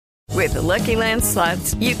With the Lucky Land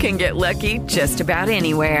Slots, you can get lucky just about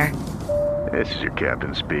anywhere. This is your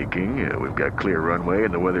captain speaking. We've got clear runway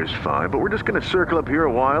and the weather's fine, but we're just going to circle up here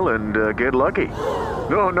a while and get lucky.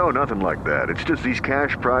 No, nothing like that. It's just these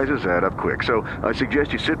cash prizes add up quick. So I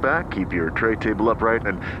suggest you sit back, keep your tray table upright,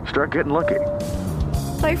 and start getting lucky.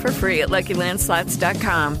 Play for free at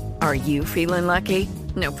LuckyLandSlots.com. Are you feeling lucky?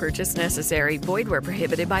 No purchase necessary. Void where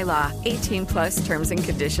prohibited by law. 18 plus terms and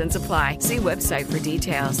conditions apply. See website for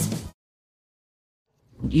details.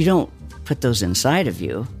 You don't put those inside of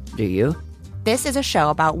you, do you? This is a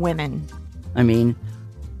show about women. I mean,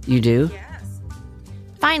 you do? Yes.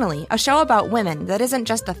 Finally, a show about women that isn't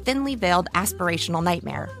just a thinly veiled aspirational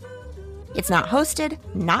nightmare. It's not hosted,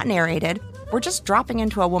 not narrated. We're just dropping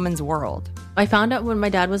into a woman's world. I found out when my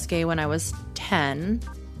dad was gay when I was 10.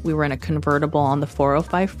 We were in a convertible on the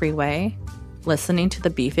 405 freeway, listening to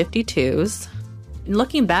the B-52s. And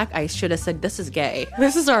looking back, I should have said, this is gay.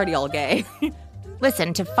 This is already all gay.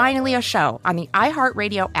 Listen to Finally a Show on the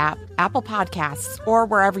iHeartRadio app, Apple Podcasts, or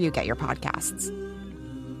wherever you get your podcasts.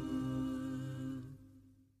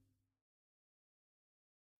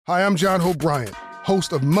 Hi, I'm John Hope Bryant,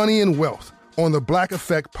 host of Money and Wealth on the Black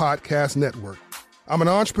Effect Podcast Network. I'm an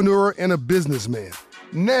entrepreneur and a businessman.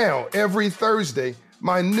 Now, every Thursday,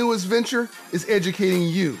 my newest venture is educating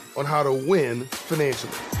you on how to win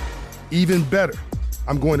financially. Even better,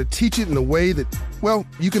 I'm going to teach it in a way that, well,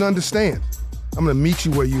 you can understand. I'm going to meet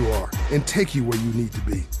you where you are and take you where you need to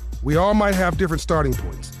be. We all might have different starting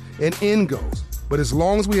points and end goals, but as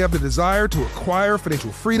long as we have the desire to acquire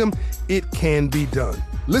financial freedom, it can be done.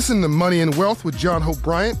 Listen to Money and Wealth with John Hope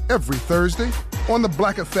Bryant every Thursday on the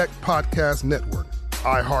Black Effect Podcast Network,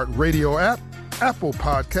 iHeartRadio app, Apple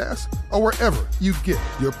Podcasts, or wherever you get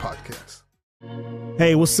your podcasts.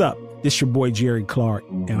 Hey, what's up? This your boy Jerry Clark,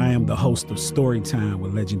 and I am the host of Storytime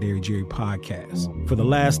with Legendary Jerry Podcast. For the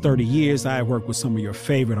last 30 years, I have worked with some of your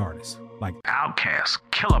favorite artists, like Outkast,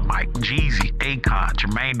 Killer Mike, Jeezy, Akon,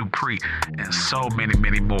 Jermaine Dupri, and so many,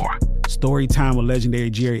 many more. Storytime with Legendary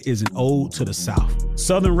Jerry is an ode to the South.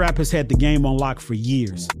 Southern rap has had the game on lock for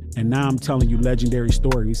years, and now I'm telling you legendary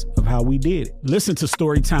stories of how we did it. Listen to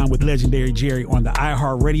Storytime with Legendary Jerry on the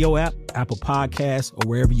iHeartRadio app, Apple Podcasts, or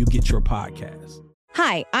wherever you get your podcasts.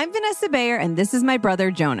 Hi, I'm Vanessa Bayer, and this is my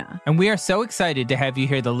brother, Jonah. And we are so excited to have you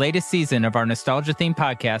hear the latest season of our nostalgia-themed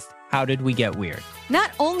podcast, How Did We Get Weird?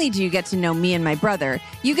 Not only do you get to know me and my brother,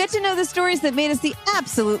 you get to know the stories that made us the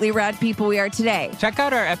absolutely rad people we are today. Check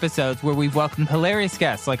out our episodes where we've welcomed hilarious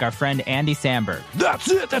guests like our friend Andy Samberg. That's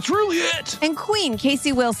it. That's really it. And Queen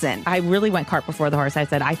Casey Wilson. I really went cart before the horse. I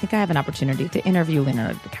said, I think I have an opportunity to interview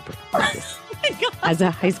Leonardo DiCaprio. As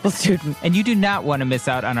a high school student. And you do not want to miss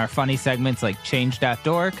out on our funny segments like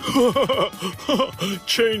Change.dork.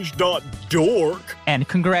 Change.dork. And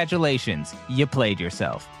congratulations, you played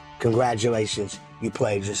yourself. Congratulations, you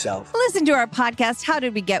played yourself. Listen to our podcast, How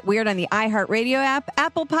Did We Get Weird, on the iHeartRadio app,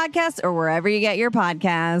 Apple Podcasts, or wherever you get your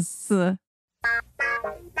podcasts.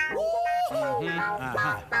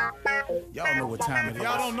 Y'all know what time it is.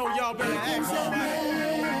 Y'all don't know, y'all better ask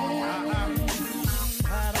somebody.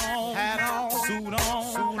 Hat on, suit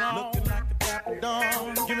on, looking like a dapper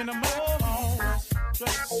dawn, giving them all on,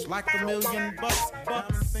 dressed like $1 million,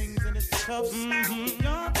 diamond things in his cuffs.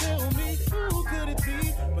 Y'all tell me, who could it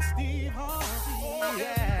be but Steve Harvey? Oh,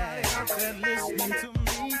 yeah, out there listening to me.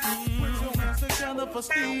 Put your hands together for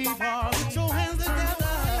Steve Harvey. Put your hands together.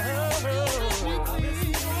 Steve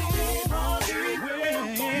Harvey,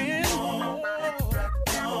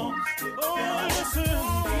 oh, listen,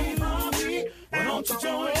 Steve Harvey, why don't you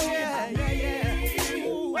join?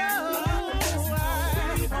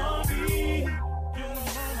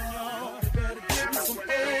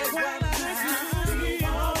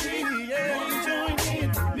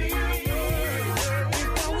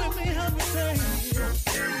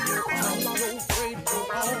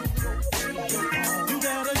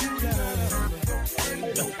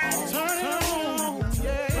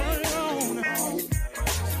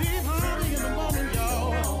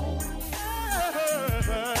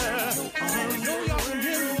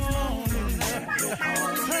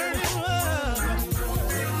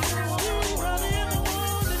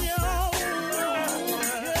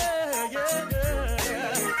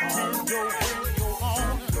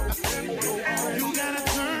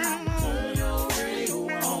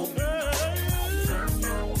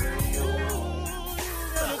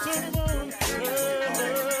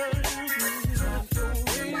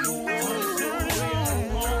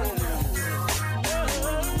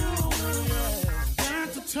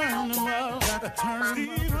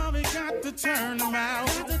 Steve Harvey got to turn them out.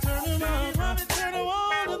 Steve Harvey turn them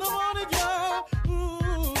on to the morning, y'all.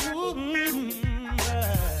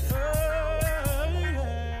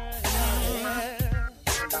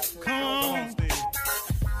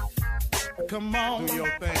 Come on, do your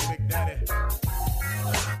thing, Big Daddy.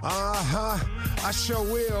 I sure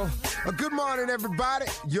will. Good morning, everybody.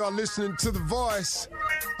 You're listening to The Voice.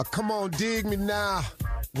 Come on, dig me now.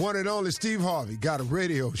 One and only Steve Harvey got a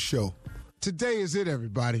radio show. Today is it,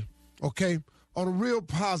 everybody. Okay? On a real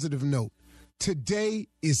positive note, today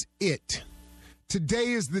is it. Today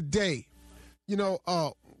is the day. You know,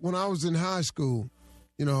 when I was in high school,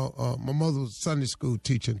 you know, my mother was a Sunday school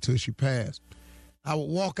teacher until she passed. I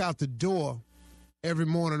would walk out the door every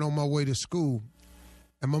morning on my way to school,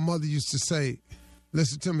 and my mother used to say,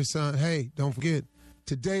 listen to me, son, hey, don't forget,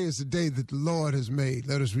 today is the day that the Lord has made.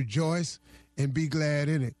 Let us rejoice and be glad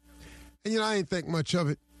in it. And, you know, I ain't think much of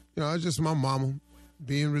it. You know, it's just my mama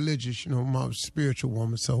being religious, you know, my spiritual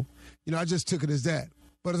woman. So, you know, I just took it as that.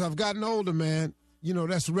 But as I've gotten older, man, you know,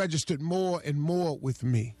 that's registered more and more with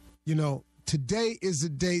me. You know, today is the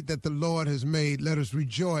day that the Lord has made. Let us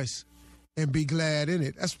rejoice and be glad in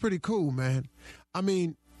it. That's pretty cool, man. I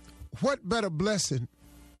mean, what better blessing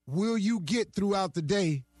will you get throughout the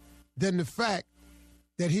day than the fact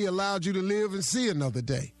that he allowed you to live and see another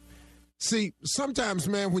day? See, sometimes,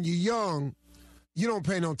 man, when you're young, you don't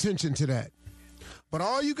pay no attention to that. But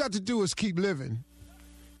all you got to do is keep living.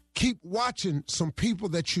 Keep watching some people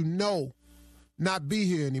that you know not be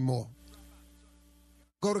here anymore.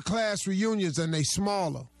 Go to class reunions and they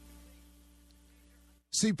smaller.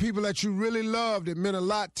 See people that you really loved that meant a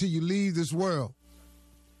lot to you leave this world.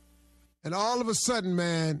 And all of a sudden,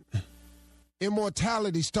 man,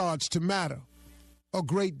 immortality starts to matter a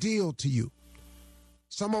great deal to you.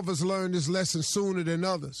 Some of us learn this lesson sooner than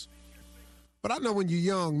others. But I know when you're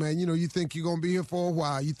young, man, you know, you think you're going to be here for a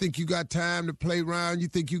while. You think you got time to play around. You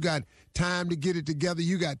think you got time to get it together.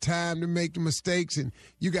 You got time to make the mistakes, and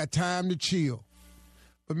you got time to chill.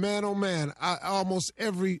 But man, oh man, almost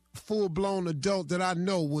every full-blown adult that I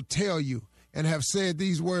know will tell you and have said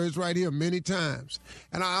these words right here many times.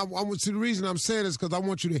 And I want to, the reason I'm saying this because I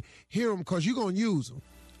want you to hear them because you're going to use them.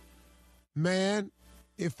 Man,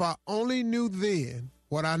 if I only knew then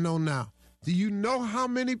what I know now. Do you know how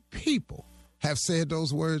many people have said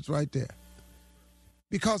those words right there?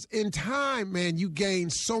 Because in time, man, you gain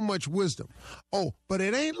so much wisdom. Oh, but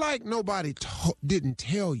it ain't like nobody didn't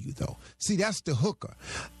tell you, though. See, that's the hooker.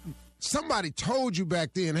 Somebody told you back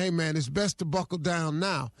then, hey, man, it's best to buckle down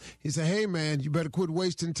now. He said, hey, man, you better quit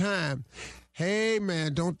wasting time. Hey,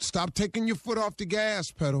 man, don't stop taking your foot off the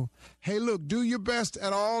gas pedal. Hey, look, do your best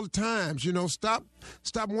at all times. You know, stop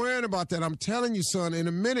worrying about that. I'm telling you, son, in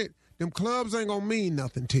a minute, them clubs ain't gonna mean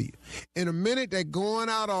nothing to you. In a minute, that going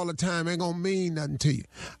out all the time ain't gonna mean nothing to you.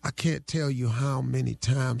 I can't tell you how many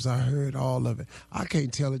times I heard all of it. I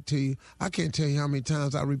can't tell it to you. I can't tell you how many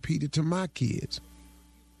times I repeat it to my kids.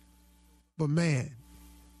 But man,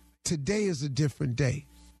 today is a different day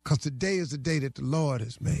because today is the day that the Lord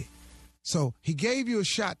has made. So he gave you a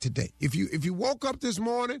shot today. If you woke up this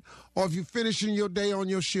morning or if you're finishing your day on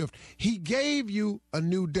your shift, he gave you a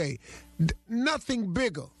new day. Nothing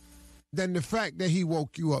bigger than the fact that he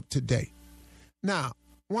woke you up today. Now,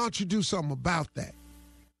 why don't you do something about that?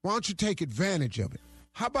 Why don't you take advantage of it?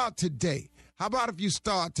 How about today? How about if you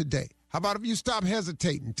start today? How about if you stop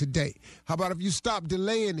hesitating today? How about if you stop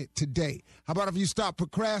delaying it today? How about if you stop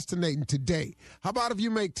procrastinating today? How about if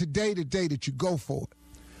you make today the day that you go for it?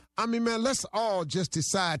 I mean, man, let's all just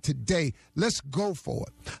decide today. Let's go for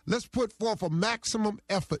it. Let's put forth a maximum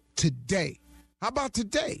effort today. How about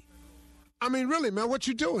today? I mean, really, man, what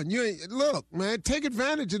you doing? Look, man, take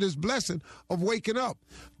advantage of this blessing of waking up.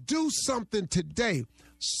 Do something today.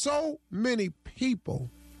 So many people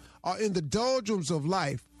are in the doldrums of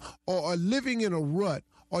life or are living in a rut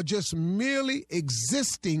or just merely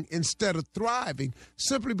existing instead of thriving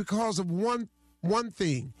simply because of one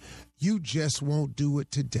thing. You just won't do it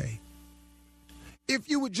today. If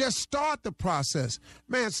you would just start the process,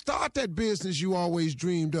 man, start that business you always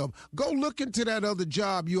dreamed of. Go look into that other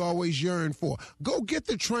job you always yearned for. Go get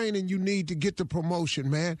the training you need to get the promotion,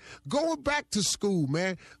 man. Go back to school,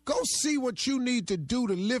 man. Go see what you need to do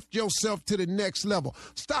to lift yourself to the next level.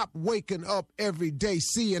 Stop waking up every day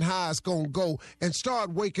seeing how it's going to go and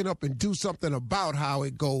start waking up and do something about how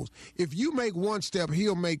it goes. If you make one step,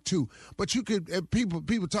 he'll make two. But you could,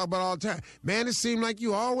 people talk about it all the time. Man, it seems like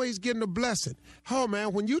you always getting a blessing. Oh,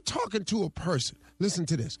 man, when you're talking to a person, listen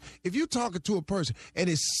to this. If you're talking to a person and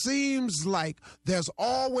it seems like there's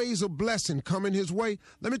always a blessing coming his way,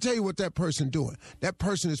 let me tell you what that person doing. That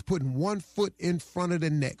person is putting one foot in front of the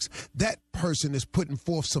next. That person is putting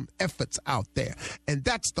forth some efforts out there. And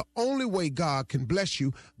that's the only way God can bless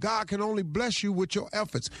you. God can only bless you with your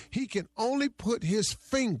efforts. He can only put his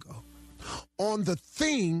finger on the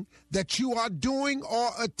thing that you are doing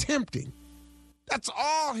or attempting. That's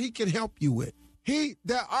all he can help you with.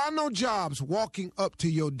 There are no jobs walking up to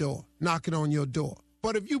your door, knocking on your door.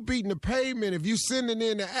 But if you beating the pavement, if you sending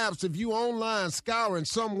in the apps, if you online scouring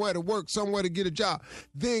somewhere to work, somewhere to get a job,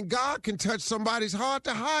 then God can touch somebody's heart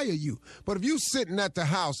to hire you. But if you sitting at the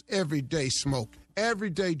house every day smoking, every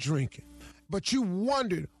day drinking, but you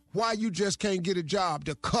wondered why you just can't get a job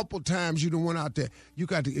the couple times you done went out there,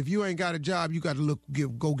 if you ain't got a job, you got to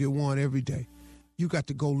go get one every day. You got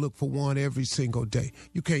to go look for one every single day.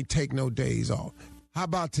 You can't take no days off. How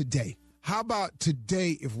about today? How about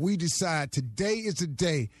today if we decide today is the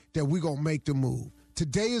day that we're going to make the move?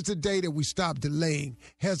 Today is the day that we stop delaying,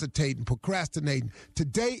 hesitating, procrastinating.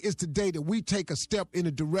 Today is the day that we take a step in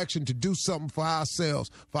a direction to do something for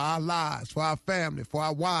ourselves, for our lives, for our family, for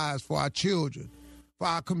our wives, for our children, for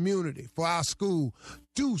our community, for our school.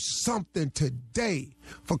 Do something today.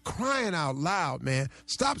 For crying out loud, man.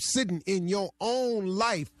 Stop sitting in your own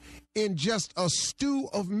life in just a stew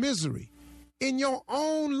of misery. In your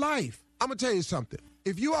own life. I'm going to tell you something.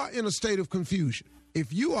 If you are in a state of confusion,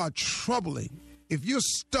 if you are troubling, if you're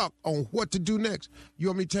stuck on what to do next, you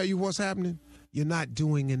want me to tell you what's happening? You're not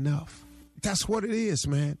doing enough. That's what it is,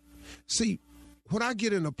 man. See, when I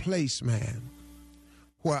get in a place, man,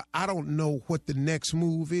 where I don't know what the next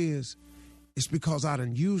move is, it's because I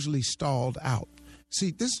done usually stalled out.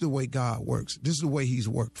 See, this is the way God works. This is the way he's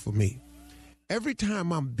worked for me. Every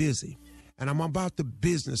time I'm busy, and I'm about the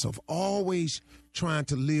business of always trying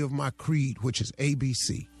to live my creed, which is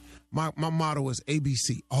ABC. My motto is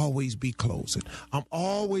ABC, always be closing. I'm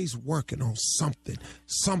always working on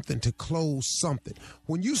something to close something.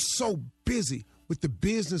 When you're so busy with the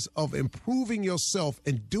business of improving yourself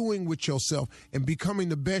and doing with yourself and becoming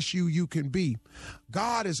the best you can be,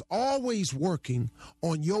 God is always working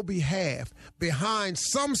on your behalf behind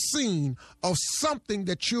some scene of something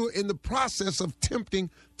that you're in the process of attempting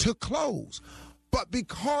to close. But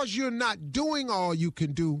because you're not doing all you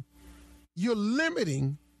can do, you're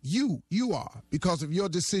limiting you are, because of your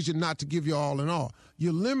decision not to give your all in all.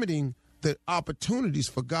 You're limiting the opportunities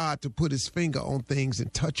for God to put his finger on things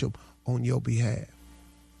and touch them on your behalf.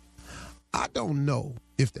 I don't know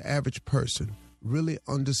if the average person really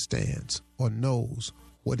understands or knows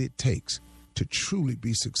what it takes to truly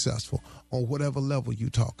be successful on whatever level you're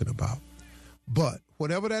talking about. But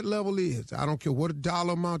whatever that level is, I don't care what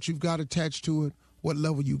dollar amount you've got attached to it, what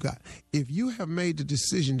level you got. If you have made the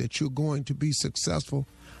decision that you're going to be successful,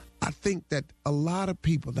 I think that a lot of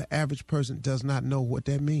people, the average person, does not know what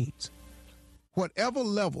that means. Whatever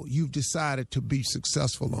level you've decided to be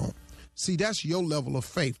successful on, see, that's your level of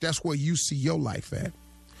faith. That's where you see your life at.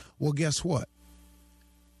 Well, guess what?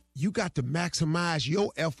 You got to maximize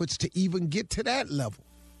your efforts to even get to that level.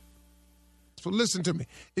 So listen to me.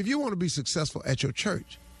 If you want to be successful at your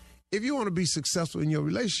church, if you want to be successful in your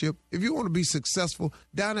relationship, if you want to be successful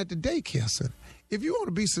down at the daycare center, if you want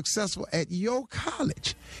to be successful at your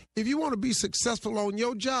college, if you want to be successful on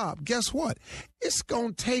your job, guess what? It's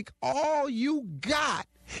going to take all you got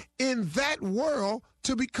in that world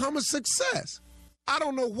to become a success. I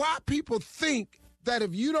don't know why people think that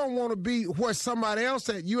if you don't want to be where somebody else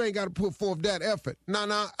at, you ain't got to put forth that effort. No,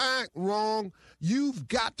 I ain't wrong. You've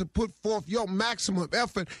got to put forth your maximum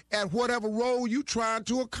effort at whatever role you trying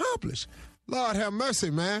to accomplish. Lord have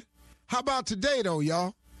mercy, man. How about today, though,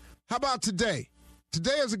 y'all? How about today?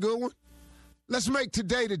 Today is a good one. Let's make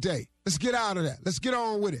today today. Let's get out of that. Let's get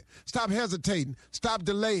on with it. Stop hesitating. Stop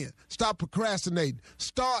delaying. Stop procrastinating.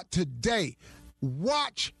 Start today.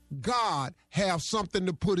 Watch God have something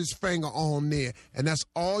to put his finger on there. And that's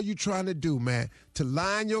all you're trying to do, man. To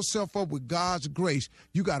line yourself up with God's grace,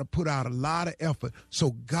 you got to put out a lot of effort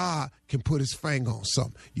so God can put his finger on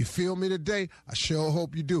something. You feel me today? I sure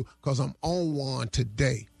hope you do, because I'm on one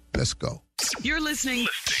today. Let's go. You're listening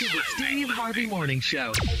to the Steve Harvey Morning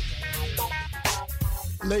Show.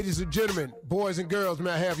 Ladies and gentlemen, boys and girls, may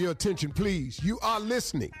I have your attention, please? You are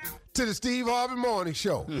listening to the Steve Harvey Morning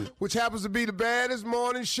Show, which happens to be the baddest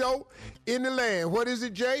morning show in the land. What is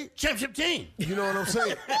it, Jay? Chip team. You know what I'm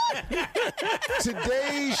saying?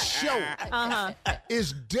 Today's show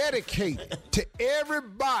is dedicated to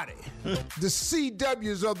everybody, the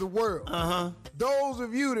CWs of the world. Those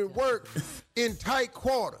of you that work in tight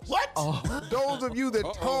quarters. What? Those of you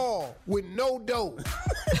that tall with no dough.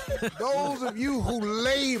 Those of you who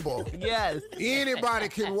label. Yes. Anybody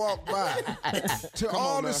can walk by. To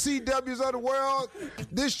all the CWs of the world,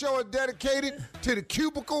 this show is dedicated to the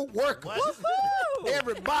cubicle workers.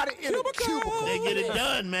 Everybody in a cubicle. They get it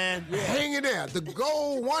done, man. Hang in there. The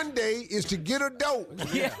goal one day is to get a dope.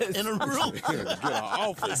 Yes. In a room. Get an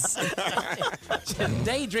office. Just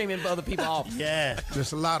daydreaming for other people's office. Yeah.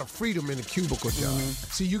 There's a lot of freedom in the cubicle job.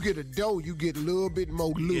 See, you get a dough, you get a little bit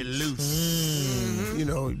more loose. Get loose. You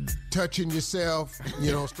know, touching yourself,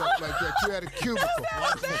 stuff like that. You at a cubicle.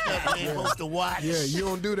 Watching stuff you ain't supposed to watch. Yeah, you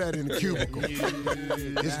don't do that in a cubicle.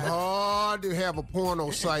 It's hard to have a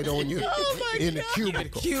porno site on you in a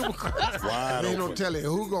cubicle. They don't tell you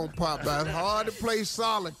who gonna pop by. It's hard to play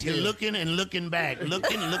solitaire. You're looking and looking back.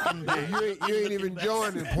 Looking back. You ain't even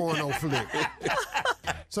joining porno flick.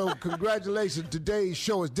 So congratulations. Today's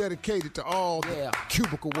show is dedicated to all the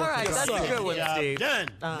cubicle workers. All right, that's a good one, Steve. Done.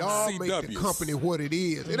 Y'all make the company what it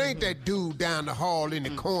is. It ain't that dude down the hall in the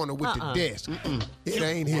corner with the desk. It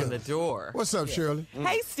ain't him. On the door. What's up, Shirley?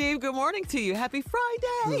 Hey, Steve. Good morning to you. Happy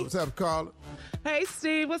Friday. What's up, Carla? Hey,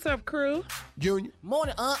 Steve. What's up, crew? Junior.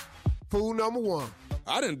 Morning, Fool number one.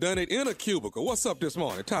 I done it in a cubicle. What's up this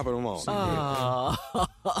morning? Top of the morning.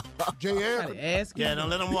 J.M. Yeah, don't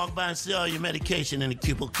let them walk by and see all your medication in the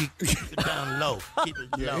cubicle. Keep it down low. Keep it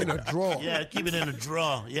low. In a drawer. Yeah, keep it in a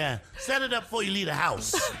drawer. Yeah. Set it up before you leave the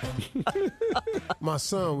house. My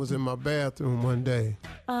son was in my bathroom one day.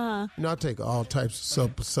 I take all types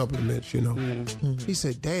of supplements, He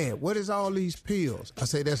said, Dad, what is all these pills? I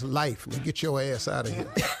say, that's life. Now get your ass out of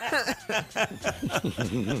here.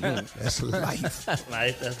 That's life.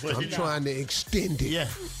 That's what I'm trying to extend it. Yeah.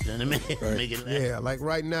 Make it last. Yeah, like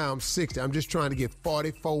right now I'm 60. I'm just trying to get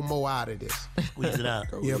 44 more out of this. Squeeze it out.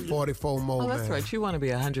 Yeah, 44 more, Oh, that's man. right. You want to be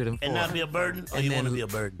 104. And not be a burden? Or you want to be a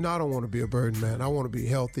burden? No, I don't want to be a burden, man. I want to be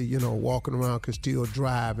healthy, walking around, can still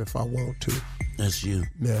drive if I want to. That's you.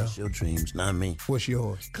 Yeah. That's your dreams, not me. What's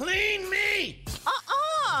yours? Clean me!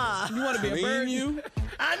 You want to be a bird? You?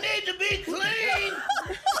 I need to be clean!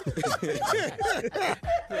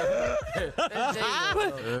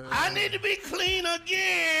 I need to be clean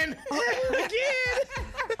again!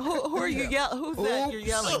 Who are you yelling? Who's that you're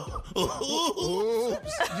yelling?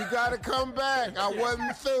 Oops, you gotta come back. I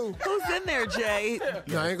wasn't through. Who's in there, Jay?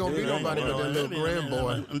 No, ain't gonna be nobody but that little grand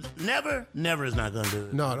boy. Never is not gonna do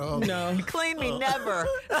it. No. Clean me, never.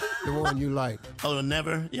 The one you like. Oh,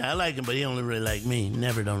 Never? Yeah, I like him, but he only really like me.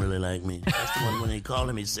 Never don't really like me. That's the one when they call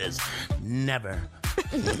him, he says, never.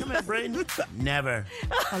 Come here, Braden. Never.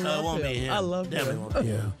 It won't be him. I love Definitely him. won't be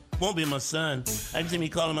him. Won't be my son. I can see me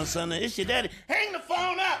calling my son, it's your daddy. Hang the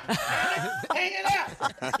phone up. Hang it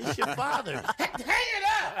up. It's your father. Hang it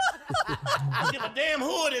up. I don't give a damn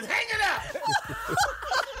who it is. Hang it up.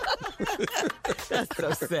 That's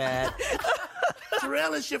so sad.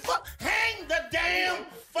 Terrell, it's your father. Hang the damn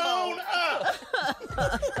phone up.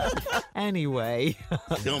 Anyway.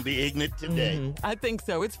 You're going to be ignorant today. I think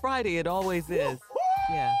so. It's Friday. It always is.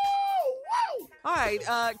 Yeah. All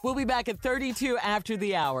right. We'll be back at 32 after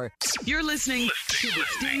the hour. You're listening to the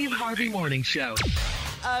Steve Harvey Morning Show.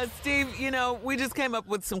 Steve, we just came up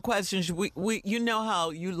with some questions. We you know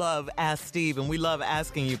how you love Ask Steve, and we love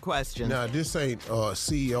asking you questions. Now, this ain't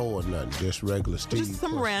CEO or nothing, just regular Steve. Just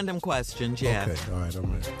some random questions, yeah. Okay, all right,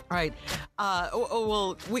 I'm ready. All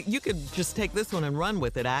right. You could just take this one and run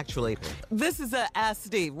with it, actually. This is a Ask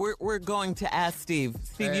Steve. We're going to Ask Steve.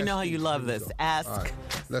 Steve, you know how you love this. Ask right,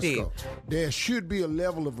 let's Steve. go. There should be a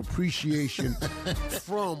level of appreciation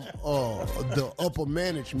from the upper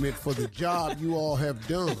management for the job you all have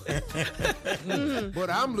done. But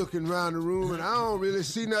I'm looking around the room and I don't really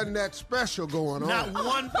see nothing that special going on. Not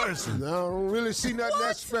one person. I don't really see nothing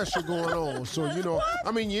that special going on. So, you're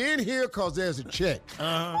in here because there's a check.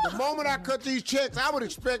 The moment I cut these checks, I would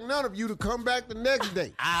expect none of you to come back the next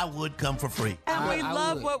day. I would come for free. And we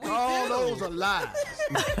love what we do. All those are lies.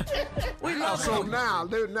 We love So now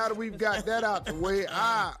that we've got that out the way,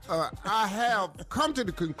 I have come to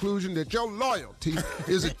the conclusion that your loyalty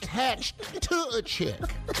is attached to a check.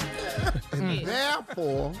 And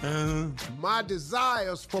therefore, my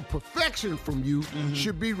desires for perfection from you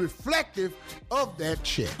should be reflective of that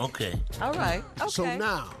check. Okay. All right. Okay. So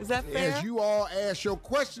now, is that fair? as you all ask your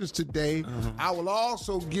questions today, I will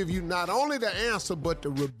also give you not only the answer, but the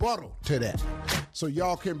rebuttal to that. So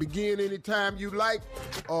y'all can begin anytime you like.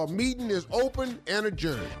 Our meeting is open and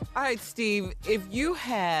adjourned. All right, Steve, if you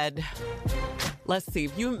had,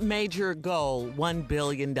 if you made your goal $1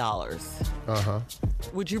 billion,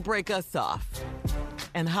 would you break us off?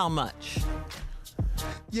 And how much?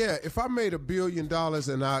 Yeah, if I made $1 billion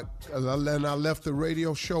and I left the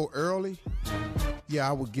radio show early, yeah,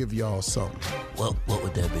 I would give y'all something. What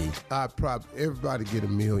would that be? Everybody get $1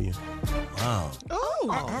 million. Wow. Oh.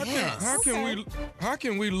 How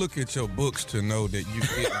can we look at your books to know that you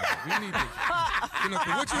get we need to,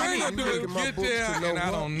 what you ain't gonna do is get there and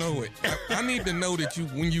I don't know it. I need to know that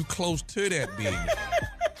when you close to that billion.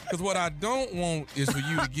 Because what I don't want is for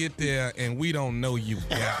you to get there and we don't know you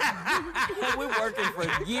got it. We're working for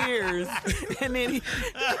years, and then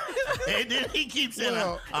he keeps saying,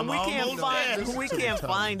 we can't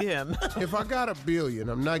find him. If I got $1 billion,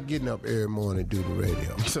 I'm not getting up every morning to do the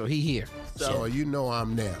radio. So he here. So you know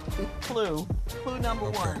I'm there. Clue number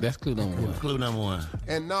one. That's clue number one. Clue number one.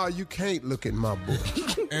 And no, you can't look at my book.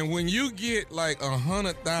 And when you get like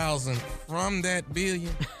 100,000 from that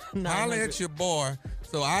billion, holler at your boy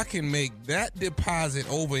so I can make that deposit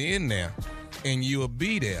over in there. And you'll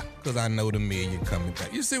be there because I know the million coming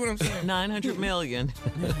back. You see what I'm saying? 900 million.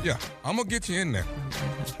 Yeah, I'm going to get you in there.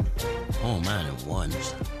 Oh, mine in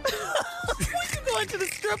ones. Going to the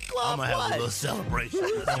strip club. I'm going to have a little celebration.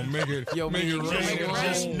 Make it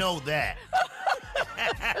just know that.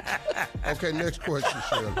 Okay, next question,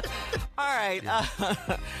 Shirley. All right.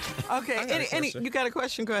 Okay, you got a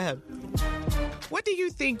question? Go ahead. What do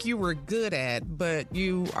you think you were good at, but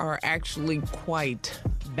you are actually quite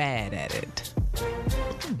bad at it?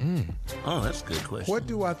 Oh, that's a good question. What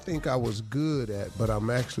do I think I was good at, but I'm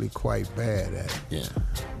actually quite bad at? Yeah.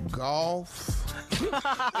 Golf. You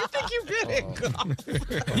think you're good at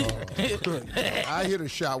golf? I hit a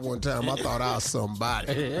shot one time. I thought I was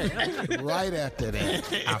somebody. Right after that,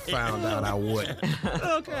 I found out I wasn't.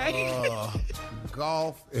 Okay.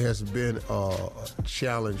 Golf has been a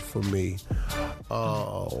challenge for me.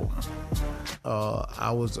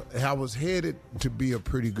 I was headed to be a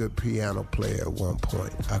pretty good piano player at one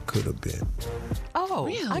point. I could have been. Oh,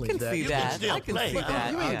 really? I can see that. I can see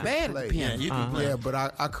that. You ain't bad at piano. Yeah, you can play. Yeah, but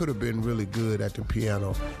I could have been really good at the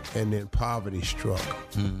piano, and then poverty struck.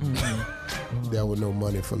 There was no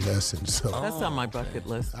money for lessons. So that's on my bucket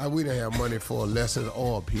list. We didn't have money for lessons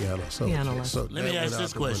or piano. So, let me ask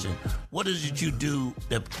this question: what did you do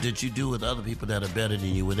that you do with other people that are better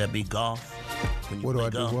than you? Would that be golf? What do I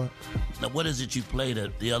do? What? Now, what is it you play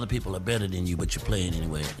that the other people are better than you, but you're playing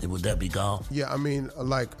anyway? Would that be golf? Yeah, I mean,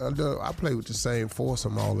 like I play with the same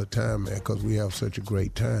foursome all the time, man, because we have such a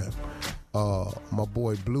great time. My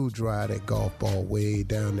boy Blue drive that golf ball way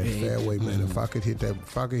down that fairway, man. If I could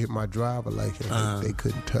hit my driver like him, they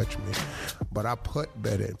couldn't touch me. But I putt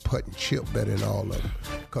better and putt and chip better than all of them,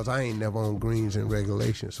 because I ain't never on greens in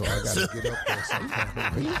regulation, so I got to get up there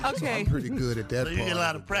sometimes. Okay. So I'm pretty good at that. So you get a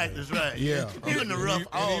lot of practice, right? Yeah. You're in the rough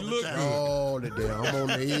all the time. All the day. I'm on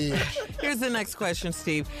the edge. Here's the next question,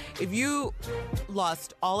 Steve. If you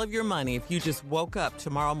lost all of your money, if you just woke up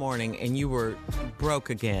tomorrow morning and you were broke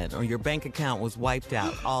again, or your bank account was wiped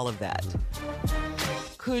out, all of that,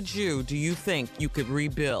 do you think you could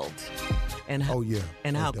rebuild? And how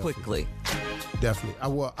definitely. quickly? Definitely.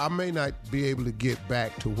 I may not be able to get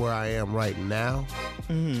back to where I am right now,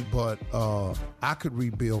 but I could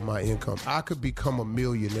rebuild my income. I could become a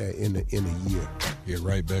millionaire in a year. Get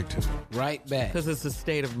right back to it. Right back. Because it's a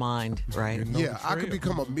state of mind, right? Yeah, I could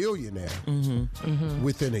become a millionaire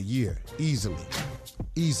within a year, easily.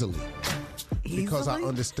 Because I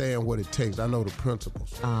understand what it takes. I know the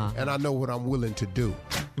principles. And I know what I'm willing to do.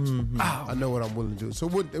 I know what I'm willing to do. So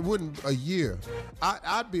it wouldn't a year.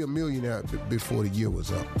 I'd be a millionaire before the year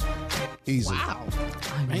was up. Easily. Wow.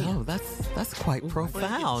 I know. That's quite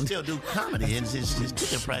profound. Still do comedy and his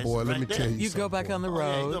ticket price. Boy, let me tell you. You go back on the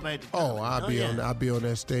road. I'll be on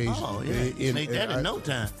that stage. Oh, yeah. Make that in no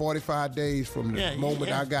time. 45 days from the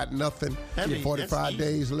moment I got nothing. 45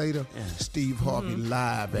 days later, Steve Harvey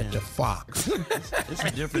live at the Fox. It's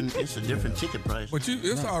a different ticket price. But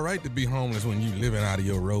it's all right to be homeless when you living out of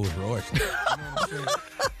your Rolls Royce. You know what I'm saying?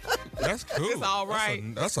 That's cool. It's all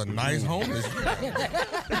right. That's a nice homeless.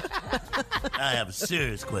 I have a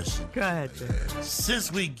serious question. Go ahead.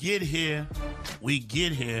 Since we get here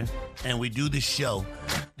and we do the show,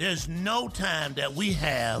 there's no time that we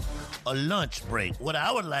have a lunch break. What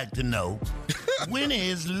I would like to know, when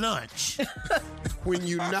is lunch? When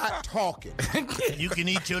you're not talking. You can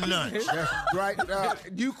eat your lunch. That's right.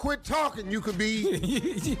 You quit talking, you could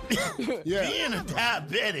be... Being a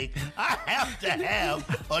diabetic, I have to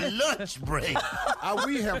have a lunch break.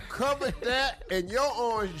 We have covered that, and your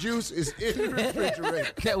orange juice is in the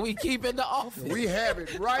refrigerator. That we keep in the office. We have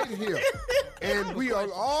it right here. And we are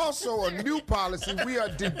also a new policy. We are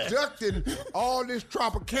deducting all this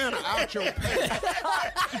Tropicana out your pay.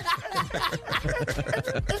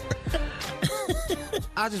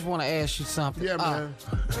 I just want to ask you something. Yeah, man.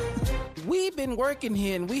 We've been working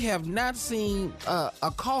here and we have not seen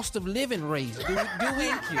a cost of living raise. Do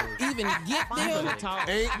we even get them?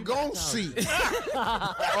 Ain't gonna see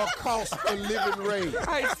a cost of living raise. All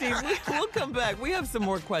right, Steve, we'll come back. We have some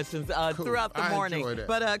more questions throughout the morning.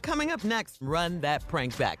 But coming up next, run that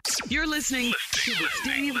prank back. You're listening to the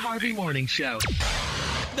Steve Harvey Morning Show.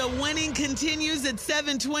 The winning continues at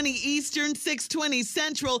 7:20 Eastern, 6:20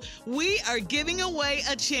 Central. We are giving away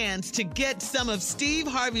a chance to get some of Steve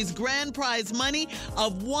Harvey's grand prize money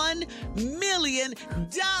of $1 million.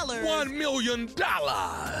 $1 million.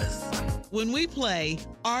 When we play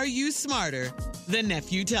Are You Smarter Than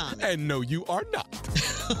Nephew Tommy? And no, you are not.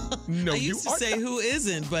 No, I used to say who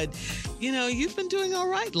isn't, but you've been doing all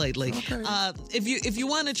right lately. Okay. If you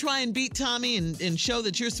want to try and beat Tommy and show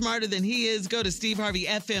that you're smarter than he is, go to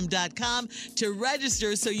SteveHarveyFM.com to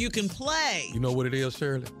register so you can play. You know what it is,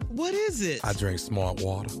 Shirley? What is it? I drink smart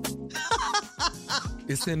water.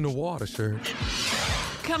 It's in the water, Shirley.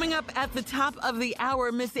 Coming up at the top of the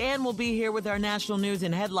hour, Miss Ann will be here with our national news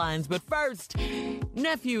and headlines. But first,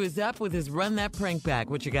 Nephew is up with his Run That Prank Back.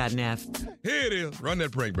 What you got, Neff? Here it is. Run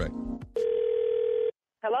that prank back.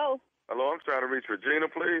 Hello? Hello, I'm trying to reach Regina,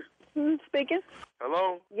 please. Speaking.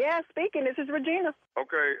 Hello? Yeah, speaking. This is Regina.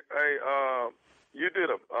 Okay, hey, you did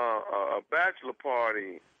a bachelor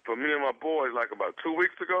party for me and my boys like about 2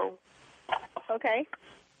 weeks ago. Okay.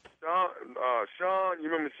 Sean, you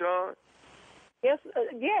remember Sean? Yes,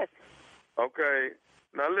 yes. Okay.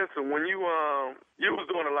 Now listen, when you was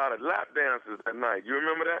doing a lot of lap dances that night. You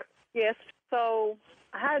remember that? Yes. So,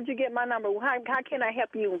 how did you get my number? How can I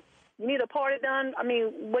help you? You need a party done? I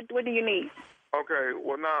mean, what do you need? Okay.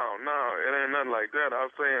 Well, no, it ain't nothing like that. I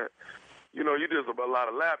was saying, you did a lot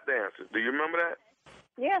of lap dances. Do you remember that?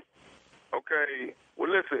 Yes. Okay. Well,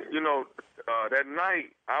 listen, that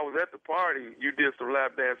night I was at the party. You did some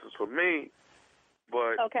lap dances for me,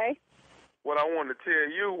 but okay. What I wanted to tell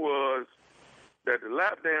you was that the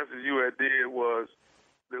lap dances you had did was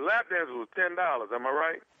 $10. Am I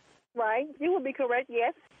right? Right. You would be correct.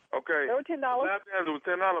 Yes. Okay. They were $10. Lap dances was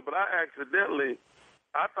 $10, but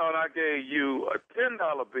I thought I gave you a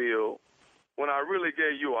 $10 bill when I really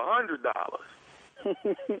gave you $100.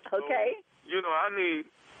 Okay. So, I need.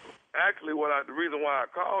 Actually, the reason why I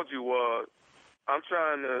called you was I'm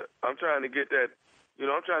trying to get that.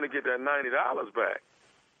 I'm trying to get that $90 back.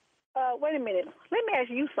 Wait a minute. Let me ask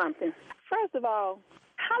you something. First of all,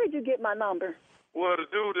 how did you get my number? Well, the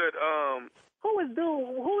dude that Who is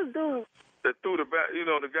dude? That threw the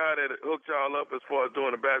guy that hooked y'all up as far as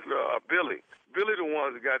doing the bachelor, Billy. Billy the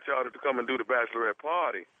ones that got y'all to come and do the bachelorette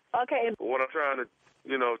party. Okay. But what I'm trying to,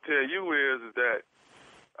 tell you is that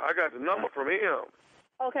I got the number from him.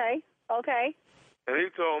 Okay. And he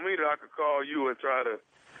told me that I could call you and try to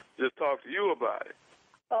just talk to you about it.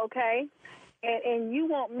 Okay. And you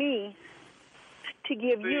want me to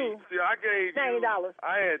give you I gave $90.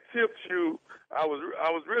 I had tipped you. I was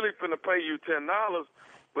really finna pay you $10,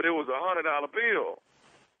 but it was a $100 bill.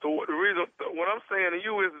 So what I'm saying to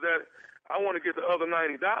you is that I want to get the other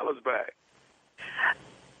 $90 back.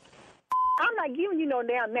 I'm not giving you no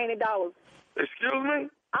damn $90. Excuse me?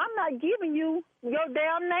 I'm not giving you your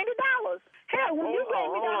damn $90. Hell, when you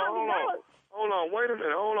gave me the $100. Hold on, wait a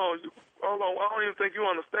minute. Hold on. I don't even think you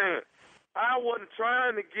understand. I wasn't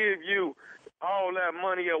trying to give you all that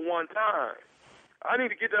money at one time. I need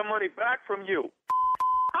to get that money back from you.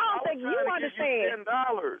 I don't think you understand.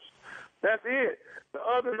 $10. That's it. The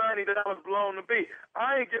other $90 belong to me.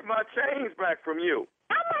 I ain't get my change back from you.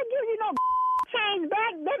 I'm not giving you no change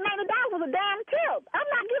back. That $90 was a damn tip. I'm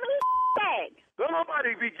not giving you back. Don't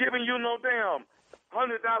nobody be giving you no damn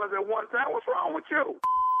 $100 at one time. What's wrong with you?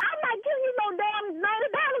 I'm not giving you no damn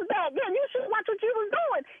 $90 back. Yeah, you should watch what you was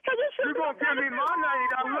doing. You gonna give me my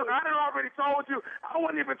 $90? Look, I done already told you I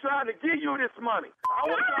wasn't even trying to give you this money. I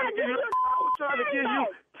was trying to give you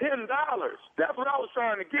 $10. That's what I was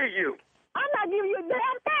trying to give you. I'm not giving you a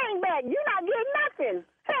damn thing back. You're not getting nothing.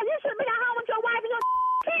 Hell, you should be at home with your wife and your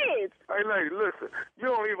kids. Hey, lady, listen. You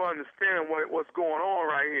don't even understand what's going on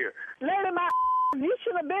right here. Lady, you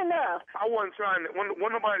should have been there. I wasn't trying to.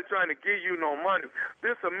 When nobody trying to give you no money,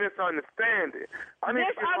 this is a misunderstanding. I need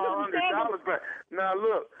to get my $100 back. Now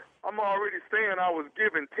look, I'm already saying I was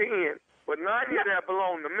given 10, but 90 of that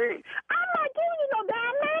belonged to me. I'm not giving you no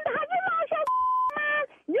damn $90. Have you lost your mind?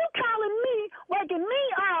 You calling me, waking me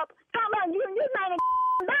up, talking about giving you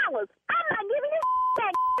 $90. I'm not giving you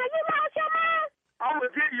that. Have you lost your mind? I'm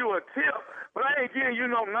gonna give you a tip, But I ain't giving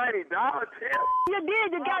you no $90 tip. You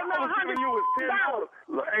did. You got no $100. Giving you was $10.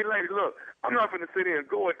 Look, hey, lady, look. I'm not going to sit here and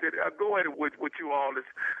go at it with you all this.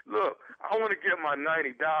 Look, I want to get my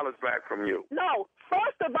 $90 back from you. No.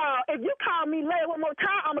 First of all, if you call me later one more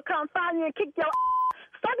time, I'm going to come find you and kick your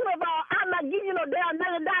Second of all, I'm not giving you no damn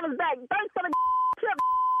 $90 back. Thanks for the tip.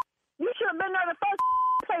 You should have been there the first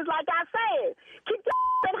place, like I said. Keep your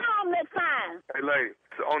at home next time. Hey, lady,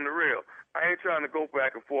 on the real, I ain't trying to go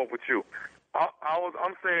back and forth with you.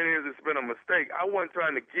 I'm saying it's been a mistake. I wasn't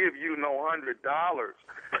trying to give you no $100. All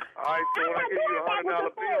right, so when I give you a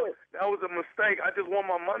 $100 bill, that was a mistake. I just want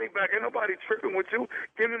my money back. Ain't nobody tripping with you.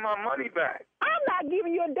 Give me my money back. I'm not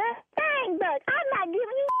giving you a damn thing back. I'm not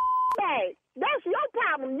giving you back. That's your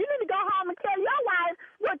problem. You need to go home and tell your wife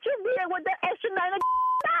what you did with the extra $90.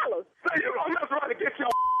 So I'm not trying to get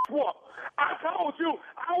your whooped. I told you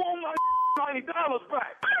I want my $90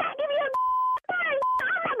 back. I'm not giving you a thing.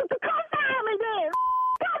 I'm not to come find me then.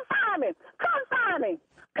 Come find me. Come find me.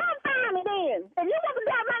 Come find me then. If you want to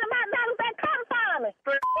get $90 back, come find me.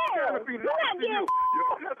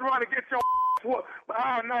 I'm not trying to get your whooped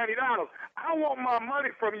behind $90. I want my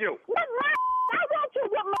money from you. What my? I want you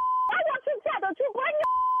with my. I want you to tell that you bring your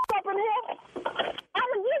up in here. I'm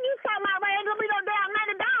going to give you something. I ain't going to be no damn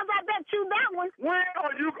 $90. I bet you that one. When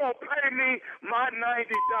are you going to pay me my $90?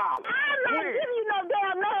 I'm not giving you no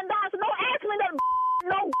damn $90. No, ask me that.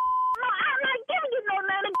 No, I'm not giving you no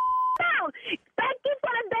 $90. Thank you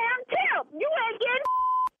for the damn tip. You ain't getting.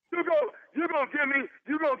 You gonna give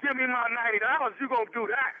me my $90. You gonna do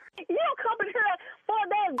that? You don't come in here for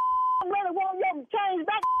that really want your change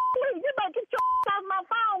back. Please, you better get your off my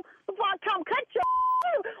phone before I come cut your.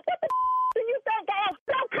 What the do you think I am?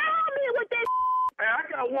 Don't call me with this. Hey, I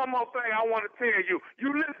got one more thing I want to tell you.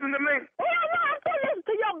 You listen to me? Hell no, I'm still listening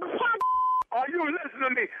to your Are you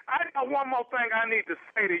listening to me? I got one more thing I need to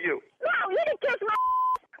say to you. No, you can kiss my.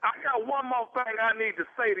 I got one more thing I need to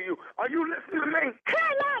say to you. Are you listening to me?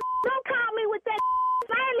 Hell no, don't call me with that.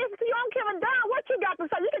 I ain't listening to you. I don't give a damn what you got to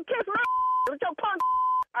say. You can kiss my with your punk.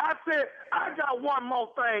 I said, I got one more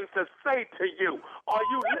thing to say to you. Are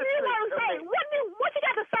you listening to me? What you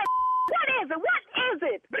got to say? What is it? What is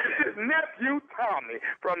it? This is Nephew Tommy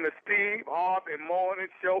from the Steve Harvey Morning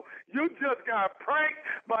Show. You just got pranked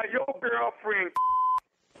by your girlfriend.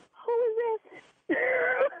 Who is this?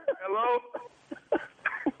 Hello?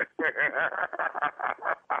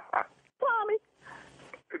 Tommy.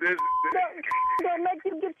 They'll make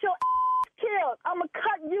you get your killed. I'm going to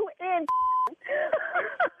cut you in.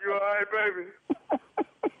 You all right, baby?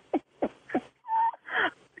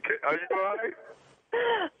 Are you all right?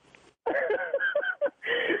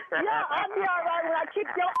 Yeah, I'll be all right when I kick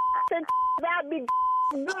your and that'll be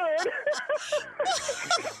good.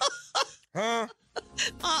 Huh?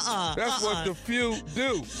 That's what the few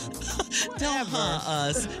do. Don't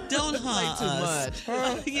us. Don't us. Too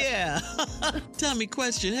much. Yeah. Tommy,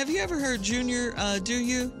 question. Have you ever heard Junior do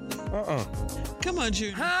you? Come on,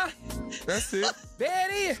 Junior. Huh? That's it. There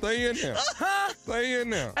it is. Stay in there. Huh? Stay in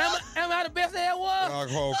there. Am I the best there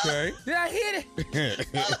was? Okay. Did I hit it?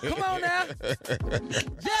 Come on now.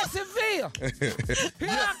 Jacksonville. Here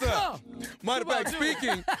I come. Matter of fact,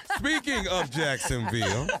 speaking of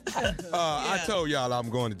Jacksonville, I told y'all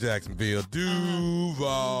I'm going to Jacksonville.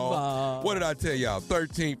 Duval. What did I tell y'all?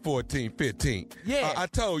 13, 14, 15. Yeah. I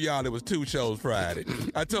told y'all it was 2 shows Friday.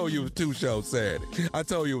 I told you it was 2 shows Saturday. I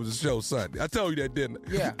told you it was a show Sunday. I told you that, didn't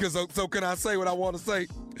I? Yeah. So can I say what I want to say?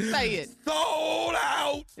 Say it. Sold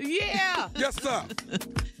out. Yeah. Yes, sir.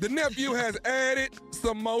 The nephew has added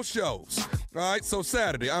some more shows. All right, so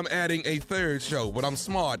Saturday, I'm adding a 3rd show, but I'm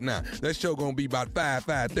smart now. That show gonna be about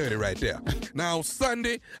 5:30 right there. Now, on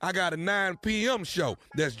Sunday, I got a 9 p.m. show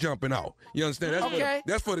that's jumping off. You understand?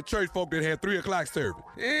 That's for the church folk that had 3 o'clock service.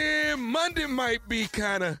 And Monday might be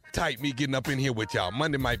kind of tight, me getting up in here with y'all.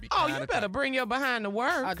 Monday might be kind of you better bring your behind to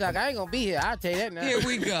work. Oh, Doc, I ain't gonna be here. I'll tell you that now. Here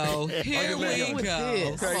we go. Here we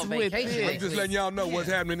go. Okay. I'm just letting y'all know what's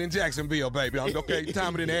happening in Jacksonville, baby. Okay,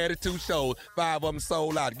 Tommy done added 2 shows. 5 of them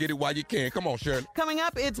sold out. Get it while you can. Come on, Shirley. Coming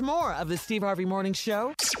up, it's more of the Steve Harvey Morning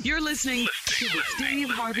Show. You're listening to the Steve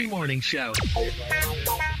Harvey Morning Show.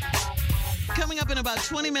 Coming up in about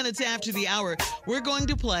 20 minutes after the hour, we're going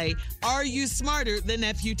to play Are You Smarter Than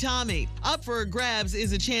Nephew Tommy? Up for grabs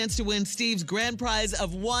is a chance to win Steve's grand prize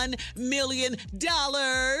of $1 million.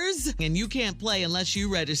 And you can't play unless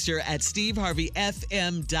you register at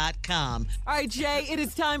steveharveyfm.com. All right, Jay, it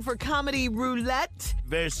is time for Comedy Roulette.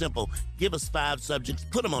 Very simple. Give us 5 subjects,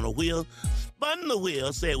 put them on a wheel, spun the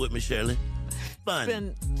wheel. Say it with me, Shirley.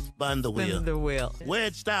 Spun. Spun the wheel. Spin the wheel. Where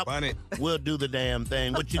it stop, we'll do the damn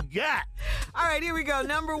thing. What you got? All right, here we go.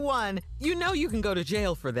 Number one. You know you can go to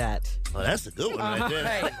jail for that. Oh, that's a good one right there.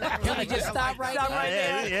 Hey, can we just stop right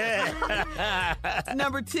there? Yeah.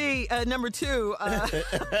 Number two,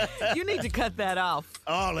 you need to cut that off.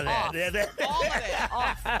 All of that. All of that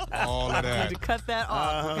off. All of You that. need to cut that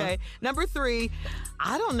off, okay? Number three,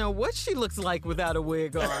 I don't know what she looks like without a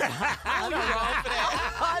wig on. I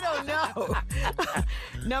don't know.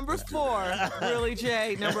 Number four, really,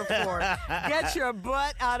 Jay? Number four, get your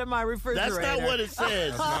butt out of my refrigerator. That's not what it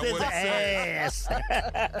says. It says ass.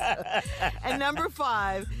 And number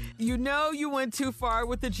five, you know you went too far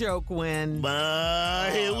with the joke when.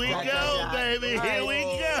 Here we go, baby. Here we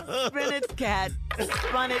go. Spin it, cat.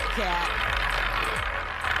 Spun it, cat.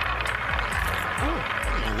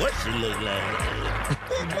 What she look like? You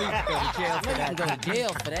can go to jail for that. You can go to jail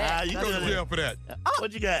for that. You go to jail for that.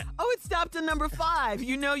 What you got? Oh, it stopped at number five.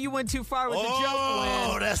 You know you went too far with the joke when.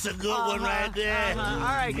 Oh, that's a good one right there. All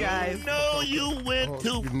right, guys. You know you went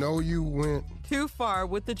too. You know you went too far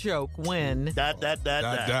with the joke when. Dot.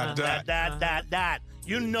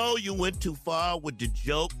 You know you went too far with the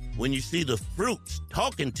joke when you see the fruits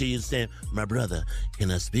talking to you saying, my brother,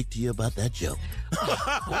 can I speak to you about that joke? Not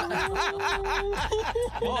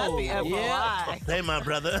the FYI. Hey, my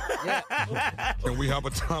brother. Can we have a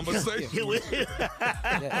conversation?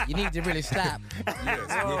 Yeah, you need to really stop.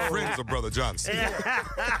 Yes, we're friends of Brother Johnson.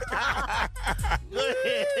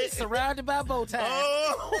 Surrounded by bow ties.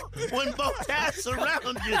 Oh, when bow ties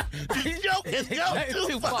surround you, the joke has gone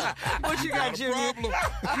too far. What you got, Junior?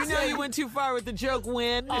 You know you went too far with the joke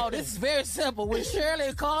when. Oh, this is very simple. When Shirley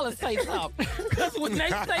and Carla say something, because when they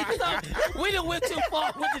say something, we done went too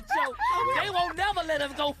far with the joke. They won't never let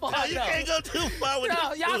us go far. No, you can't go too far with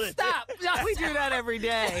No, y'all stop. We do that every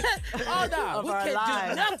day. Oh, no. We can't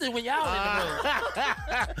do nothing when y'all in the room.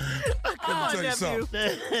 Let me tell you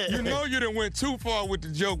something. You know you done went too far with the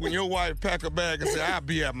joke when your wife pack a bag and say, I'll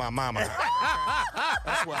be at my mama's house.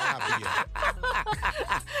 That's where I'll be at.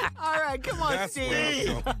 All right, come on, That's Steve.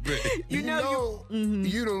 where I'm gonna be. You know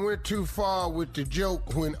you done went too far with the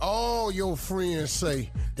joke when all your friends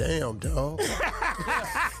say, damn, dog.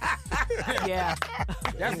 Yeah.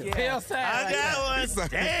 That's a pale sign. I got one.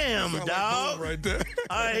 Damn, dog. Right there.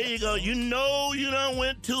 All right, here you go. You know you done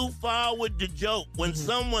went too far with the joke when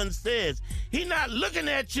someone says, he not looking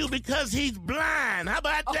at you because he's blind. How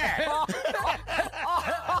about that?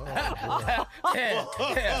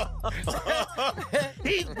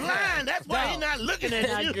 He's blind. That's why he's not looking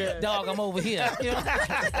at you. Dog, I'm over here.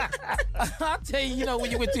 I'll tell you,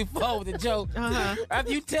 when you went too far with the joke.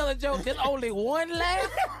 After you tell a joke, there's only one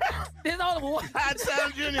laugh. There's only one. Hot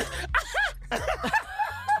Sound Junior.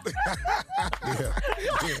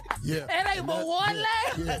 Yeah. It ain't but one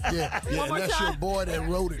laugh. Yeah. One more That's time. your boy that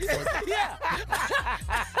wrote it for you. Yeah.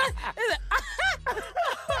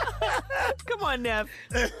 Come on, Nev.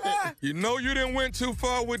 You know you done went too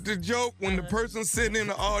far with the joke when the person sitting in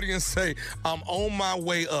the audience say, I'm on my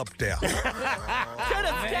way up there. To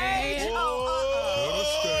the stage.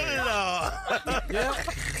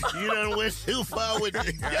 You done went too far with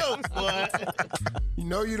the joke, boy. You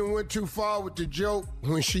know you done went too far with the joke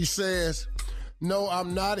when she says, no,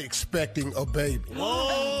 I'm not expecting a baby.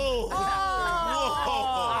 Whoa. Whoa.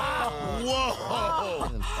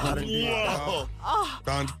 Dun,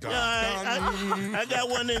 dun, dun. I got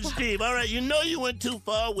one in Steve. All right, you know you went too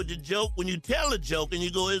far with the joke when you tell a joke and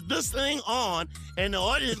you go, is this thing on? And the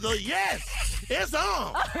audience goes, yes, it's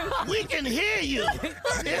on. We can hear you.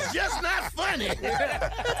 It's just not funny.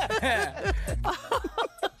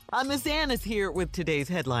 Miss Ann is here with today's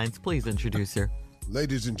headlines. Please introduce her.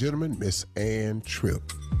 Ladies and gentlemen, Miss Ann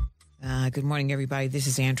Tripp. Good morning, everybody. This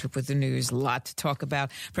is Ann Tripp with the news. A lot to talk about.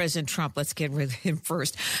 President Trump, let's get rid of him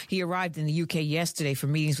first. He arrived in the UK yesterday for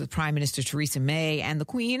meetings with Prime Minister Theresa May and the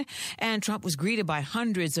Queen. And Trump was greeted by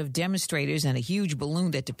hundreds of demonstrators and a huge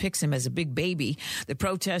balloon that depicts him as a big baby. The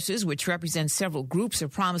protesters, which represent several groups, are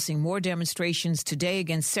promising more demonstrations today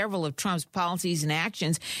against several of Trump's policies and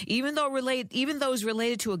actions, even those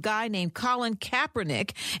related to a guy named Colin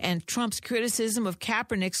Kaepernick and Trump's criticism of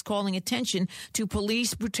Kaepernick's calling attention to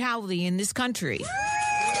police brutality in this country.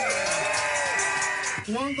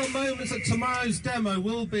 One of the moments at tomorrow's demo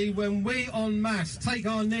will be when we en masse take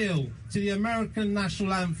our kneel to the American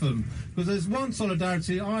national anthem. Because there's one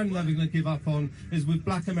solidarity I'm never going to give up on is with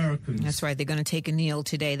black Americans. That's right. They're going to take a kneel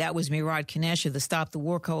today. That was Murad Kanesh of the Stop the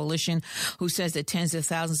War Coalition, who says that tens of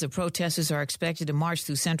thousands of protesters are expected to march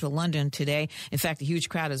through central London today. In fact, a huge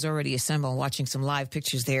crowd has already assembled, watching some live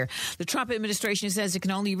pictures there. The Trump administration says it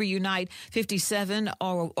can only reunite 57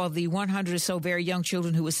 of the 100 or so very young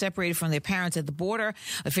children who were separated from their parents at the border.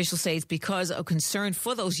 Officials say it's because of concern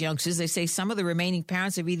for those youngsters. They say some of the remaining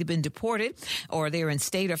parents have either been deported, or they're in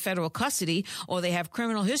state or federal custody, or they have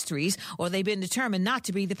criminal histories, or they've been determined not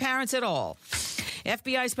to be the parents at all.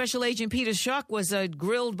 FBI Special Agent Peter Strzok was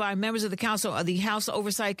grilled by members of the House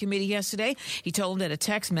Oversight Committee yesterday. He told them that a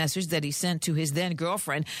text message that he sent to his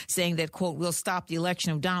then-girlfriend saying that, quote, "we'll stop the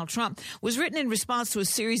election of Donald Trump," was written in response to a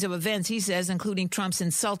series of events, he says, including Trump's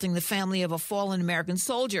insulting the family of a fallen American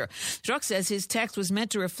soldier. Strzok says his text was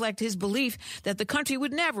meant to reflect his belief that the country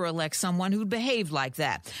would never elect someone who'd behaved like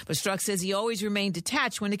that. But Strzok says he always remained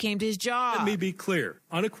detached when it came to his job. Let me be clear,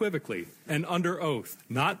 unequivocally and under oath,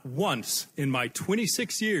 not once in my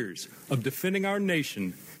 26 years of defending our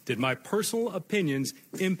nation did my personal opinions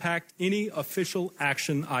impact any official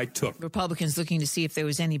action I took. Republicans looking to see if there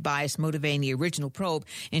was any bias motivating the original probe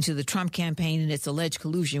into the Trump campaign and its alleged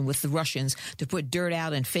collusion with the Russians to put dirt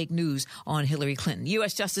out and fake news on Hillary Clinton.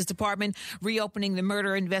 U.S. Justice Department reopening the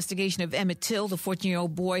murder investigation of Emmett Till, the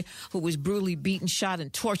 14-year-old boy who was brutally beaten, shot,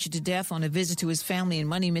 and tortured to death on a visit to his family in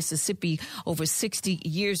Money, Mississippi over 60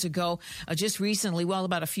 years ago. Just recently,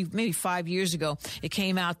 maybe 5 years ago, it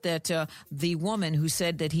came out that the woman who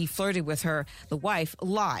said that he flirted with her, the wife,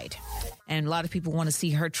 lied. And a lot of people want to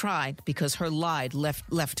see her tried because her lie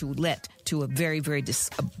led to a very, very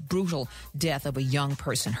brutal death of a young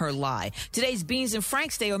person. Her lie. Today's Beans and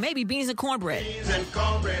Franks Day, or maybe Beans and Cornbread. Beans and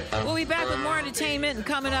cornbread. We'll be back with more entertainment and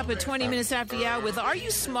coming up at 20 minutes after the hour with Are You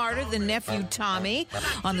Smarter Than Nephew Tommy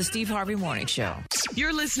on the Steve Harvey Morning Show.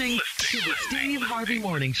 You're listening to the Steve Harvey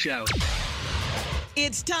Morning Show.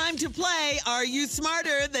 It's time to play Are You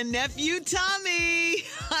Smarter Than Nephew Tommy?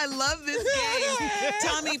 I love this game.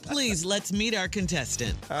 Tommy, please, let's meet our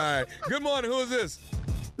contestant. All right. Good morning. Who is this?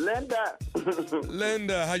 Linda.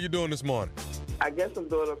 Linda, how you doing this morning? I guess I'm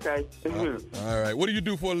doing okay. All right. What do you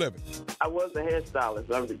do for a living? I was a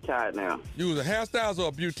hairstylist. I'm retired now. You was a hairstylist or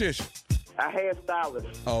a beautician? A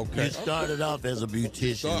hairstylist. Okay. You started off as a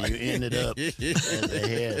beautician. You ended up as a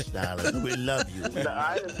hairstylist. We love you. No,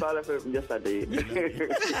 I didn't start off as yes, I did.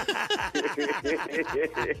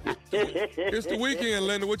 It's the weekend,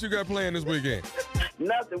 Linda. What you got playing this weekend?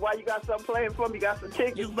 Nothing. Why you got something playing for me? You got some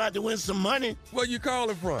tickets? You about to win some money? Where you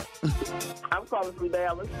calling from? I'm calling from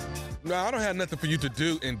Dallas. No, I don't have nothing for you to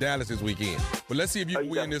do in Dallas this weekend. But let's see if you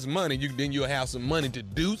win this money. Then you'll have some money to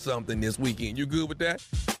do something this weekend. You good with that?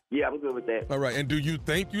 Yeah, I'm good with that. All right. And do you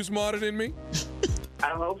think you're smarter than me? I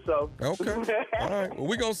hope so. Okay. All right. Well,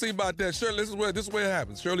 we're going to see about that. Shirley, this is where it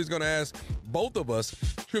happens. Shirley's going to ask both of us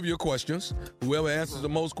trivia questions. Whoever answers the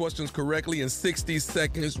most questions correctly in 60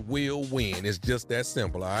 seconds will win. It's just that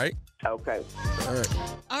simple, all right? Okay.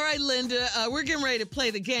 All right, Linda, we're getting ready to play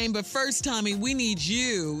the game, but first, Tommy, we need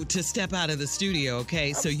you to step out of the studio,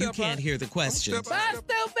 okay? So you can't hear the questions. Bye,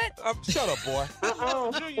 stupid. Shut up, boy.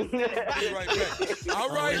 I'll be right back. All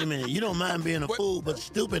right. Wait a minute. You don't mind being a fool, but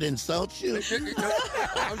stupid insults you?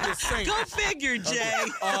 I'm just saying. Go figure, Jay.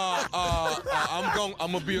 I'm going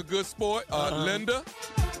to be a good sport. Linda,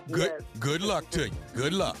 good luck to you.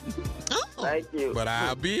 Good luck. Oh. Thank you. But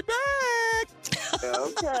I'll be back.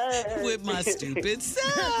 Okay. With my stupid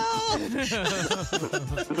self.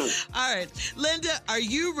 All right. Linda, are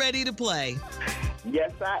you ready to play?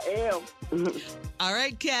 Yes, I am. All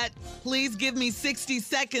right, Kat, please give me 60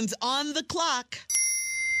 seconds on the clock.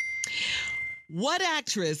 What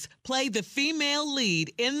actress played the female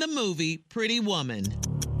lead in the movie Pretty Woman?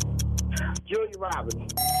 Julia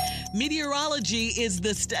Roberts. Meteorology is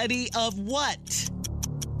the study of what?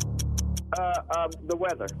 The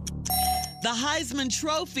weather. The Heisman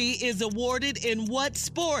Trophy is awarded in what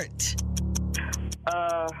sport?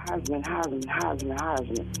 Heisman.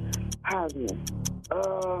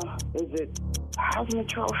 Is it Heisman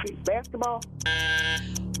Trophy? Basketball?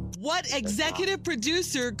 What executive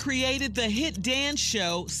producer created the hit dance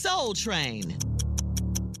show Soul Train?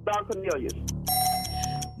 Don Cornelius.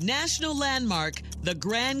 National landmark, the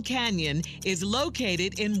Grand Canyon, is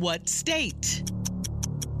located in what state?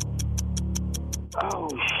 Oh,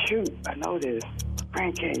 shoot. I know this.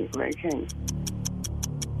 Grand Canyon.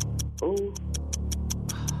 Ooh.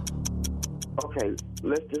 Okay,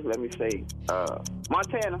 let me say,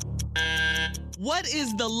 Montana. What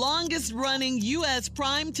is the longest running U.S.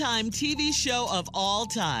 primetime TV show of all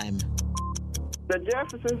time? The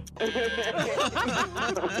Jeffersons.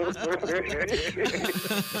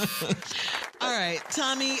 All right,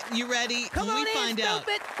 Tommy, you ready? Come on in, find out?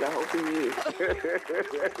 I hope he is.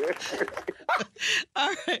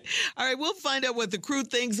 All right, we'll find out what the crew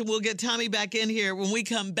thinks, and we'll get Tommy back in here when we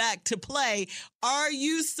come back to play Are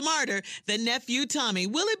You Smarter Than Nephew Tommy?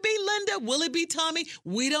 Will it be Linda? Will it be Tommy?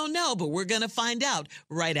 We don't know, but we're going to find out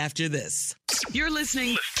right after this. You're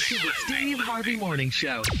listening to the Steve Harvey Morning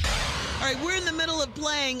Show. All right, we're in the middle of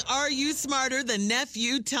playing Are You Smarter Than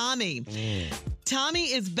Nephew Tommy?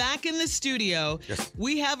 Tommy is back in the studio. Yes.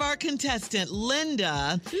 We have our contestant,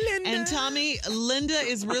 Linda. And Tommy, Linda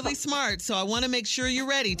is really smart, so I want to make sure you're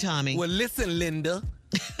ready, Tommy. Well, listen, Linda.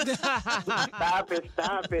 Stop it.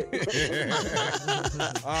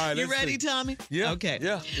 All right, You let's ready, see. Tommy? Yeah. Okay.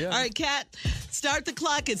 Yeah. All right, Kat, start the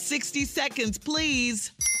clock at 60 seconds,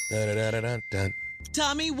 please. Dun.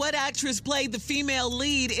 Tommy, what actress played the female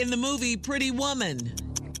lead in the movie Pretty Woman?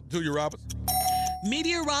 Julia Roberts.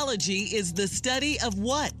 Meteorology is the study of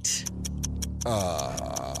what?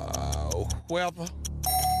 Weather.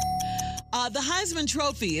 The Heisman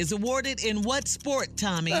Trophy is awarded in what sport,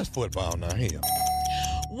 Tommy? That's football now, here.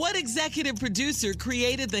 What executive producer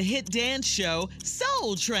created the hit dance show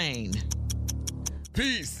Soul Train?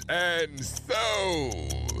 Peace and soul.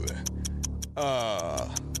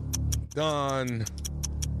 Done.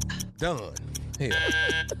 Here.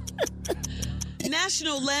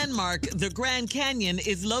 National landmark, the Grand Canyon,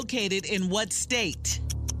 is located in what state?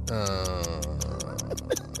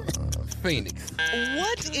 Phoenix.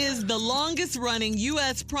 What is the longest running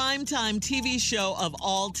U.S. primetime TV show of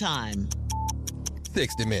all time?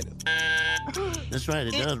 60 minutes. That's right.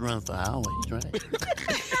 It does run for hours. Right.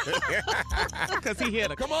 Because he hit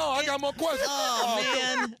a. Come on, I got more questions.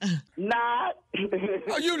 Oh, man. Not.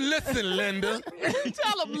 Oh, you listen, Linda.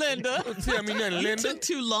 Tell him, Linda. Don't tell me nothing, It Linda. took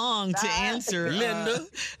too long to answer. Linda.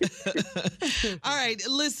 All right,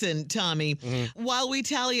 listen, Tommy. While we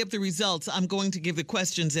tally up the results, I'm going to give the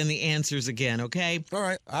questions and the answers again, okay? All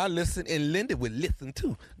right, I listen, and Linda will listen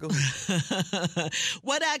too. Go ahead.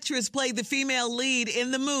 What actress played the female lead in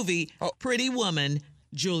the movie Pretty Woman?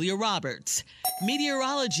 Julia Roberts.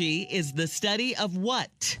 Meteorology is the study of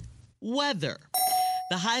what? Weather.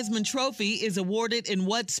 The Heisman Trophy is awarded in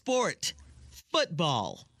what sport?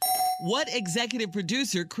 Football. What executive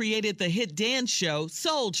producer created the hit dance show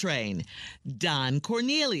Soul Train? Don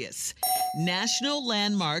Cornelius. National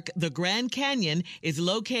landmark, the Grand Canyon, is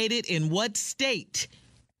located in what state?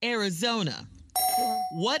 Arizona.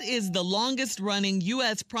 What is the longest running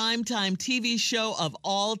U.S. primetime TV show of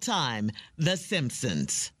all time? The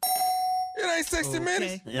Simpsons. It ain't 60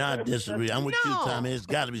 minutes. Yeah, I disagree. I'm with you, Tommy. It's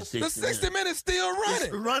got to be 60 minutes. The 60 minutes still running.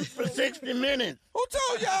 It's run for 60 minutes. Who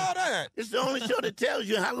told y'all that? It's the only show that tells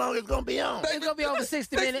you how long it's going to be on. It's going to be over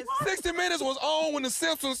 60 minutes. 60 minutes was on when The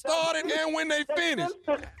Simpsons started and when they finished.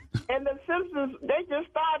 And the Simpsons, they just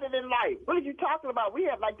started in life. What are you talking about? We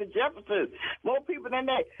have like the Jeffersons. More people than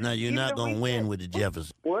that. No, you're not going to win with the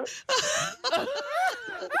Jeffersons. What?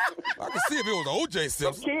 I can see if it was O.J.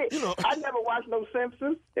 Simpson. Kid, I never watched no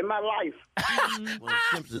Simpsons in my life. Well,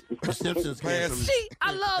 the Simpsons came from...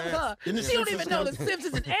 I love her. Didn't the She don't Simpsons even know come- the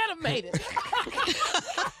Simpsons is animated.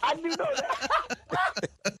 I do know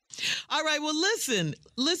that. All right, well, listen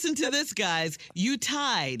to this, guys. You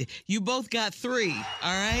tied. You both got 3. All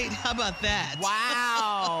right, how about that?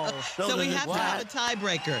 Wow. So we have to have a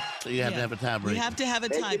tiebreaker. So you have to have a tiebreaker. We have to have a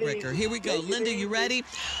tiebreaker. Here we go. Linda, you ready?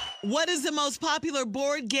 What is the most popular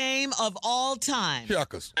board game of all time?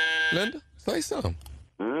 Checkers. Linda, say something.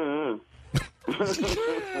 Board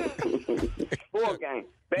game.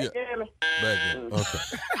 Backgammon. Backgammon. Okay.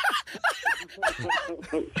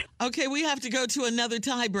 Okay, we have to go to another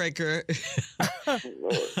tiebreaker.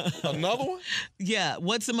 Another one? Yeah.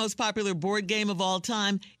 What's the most popular board game of all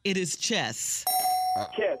time? It is chess.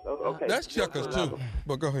 Chess. Okay. That's checkers too.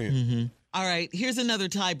 But go ahead. All right, here's another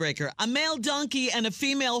tiebreaker. A male donkey and a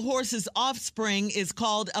female horse's offspring is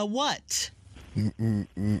called a what? Mule?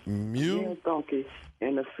 Male donkey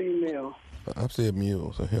and a female. I said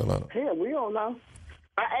mule, so hell I don't. Hell, we don't know.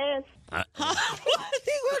 I asked.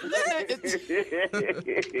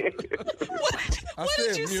 What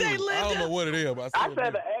did you say, Linda? I don't know what it is, but I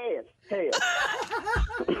said an ass. Hell.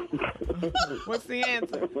 What's the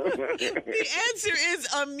answer? The answer is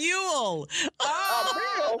a mule.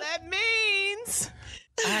 Oh, that means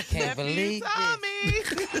I can't believe Tommy.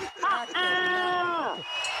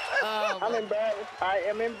 I'm embarrassed. I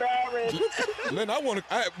am embarrassed. Linda, let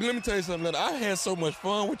me tell you something, Linda. I had so much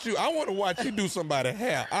fun with you. I want to watch you do somebody's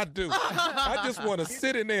hair. I do. I just want to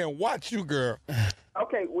sit in there and watch you, girl.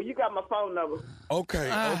 Okay, well, you got my phone number. Okay.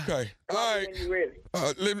 All right. When you ready.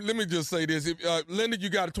 Let me just say this. Linda, you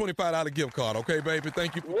got a $25 gift card, okay, baby?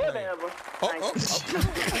 Thank you for Whatever.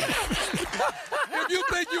 If you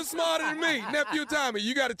think you're smarter than me, Nephew Tommy,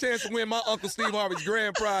 you got a chance to win my Uncle Steve Harvey's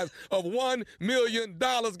grand prize of $1 million.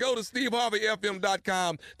 Go to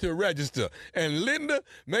SteveHarveyFM.com to register. And Linda,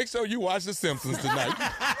 make sure you watch The Simpsons tonight.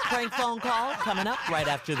 Prank phone call coming up right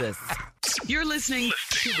after this. You're listening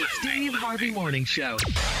to the Steve Harvey Morning Show.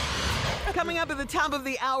 Coming up at the top of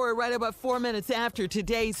the hour, right about 4 minutes after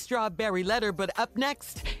today's Strawberry Letter. But up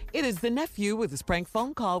next, it is the nephew with his prank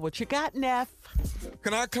phone call. What you got, Neff?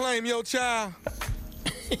 Can I claim your child?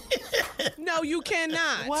 No, you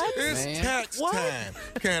cannot. What? It's tax time.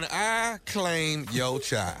 Can I claim your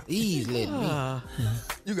child? Please let me.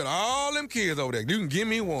 You got all them kids over there. You can give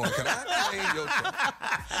me one. Can I claim your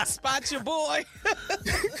child? Spot your boy.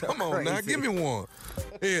 Come on now, give me one.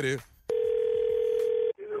 Here it is.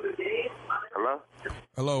 Hello?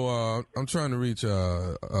 Hello, I'm trying to reach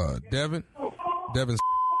Devin. Devin.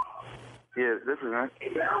 Yeah, this is him.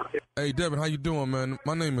 Hey, Devin, how you doing, man?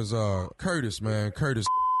 My name is Curtis, man. Curtis.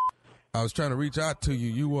 I was trying to reach out to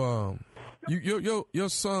you. Your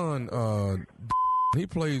son, he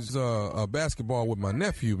plays basketball with my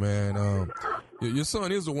nephew, man. Your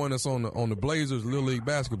son is the one that's on the Blazers Little League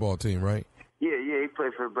basketball team, right? Yeah, he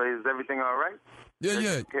plays for the Blazers. Everything all right? Yeah.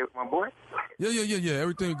 Okay with my boy? Yeah.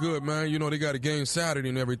 Everything good, man. You know, they got a game Saturday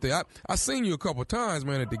and everything. I seen you a couple times,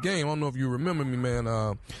 man, at the game. I don't know if you remember me,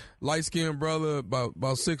 man. Light-skinned brother,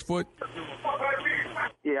 about 6 foot.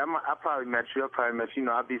 Yeah, I probably met you. You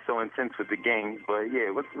know, I'd be so intense with the games. But,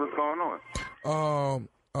 yeah, what's going on?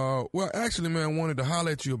 Well, actually, man, I wanted to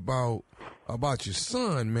holler at you about your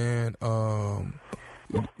son, man. Are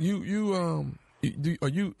you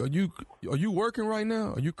working right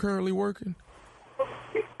now? Are you currently working?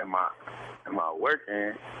 Am I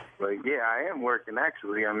working? But yeah, I am working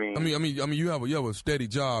actually. I mean, you have a steady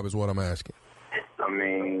job, is what I'm asking. I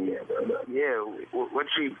mean, yeah. What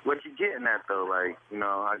you getting at though? Like, you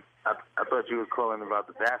know, I thought you were calling about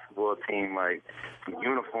the basketball team, like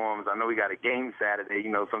uniforms. I know we got a game Saturday.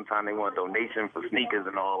 You know, sometimes they want a donation for sneakers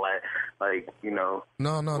and all that. Like, you know.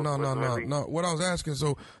 No. What I was asking,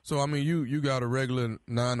 so I mean, you got a regular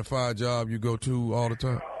 9-to-5 job you go to all the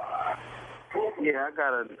time? Yeah, I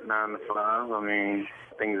got a 9-to-5. I mean,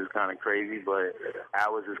 things is kind of crazy, but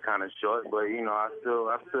hours is kind of short. But you know, I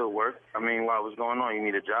still work. I mean, what's going on? You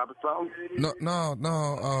need a job or something? No.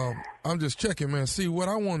 I'm just checking, man. See, what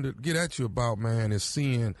I wanted to get at you about, man, is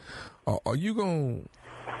seeing, are you gonna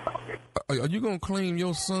claim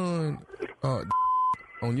your son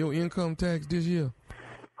on your income tax this year?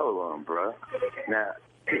 Hold on, bro. Now,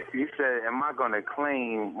 you said, am I going to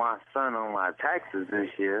claim my son on my taxes this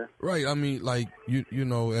year? Right. I mean, like, you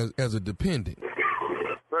know, as a dependent.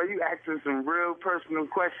 Bro, you asking some real personal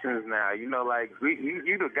questions now. You know, like,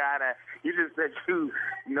 you the guy that, you just said you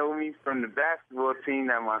know me from the basketball team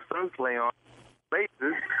that my son play on,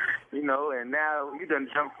 Blazers, you know, and now you done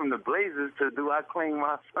jumped from the Blazers to do I claim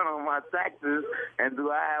my son on my taxes and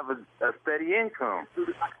do I have a steady income?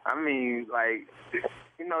 I mean, like,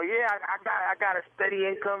 you know, yeah, I got a steady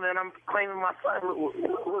income and I'm claiming my son.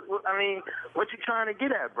 I mean, what you trying to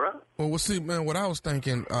get at, bro? Well, see, man, what I was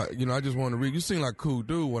thinking, you know, I just wanted to read. You seem like a cool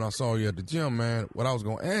dude when I saw you at the gym, man. What I was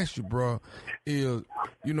going to ask you, bro, is,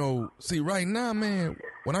 you know, see, right now, man,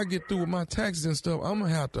 when I get through with my taxes and stuff, I'm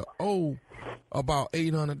going to have to owe about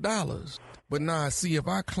 $800. But now, see, if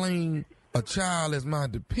I claim a child as my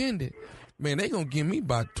dependent, man, they going to give me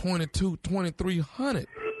about $2,200-$2,300.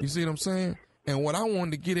 You see what I'm saying? And what I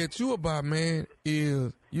wanted to get at you about, man,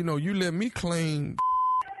 is, you know, you let me claim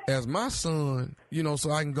as my son, you know,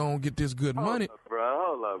 so I can go and get this good money.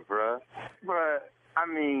 Hold up, bro. Bro, I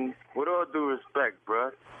mean, with all due respect,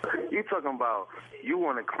 bro, you talking about you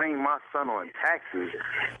want to claim my son on taxes.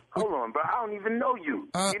 Hold on, bro. I don't even know you.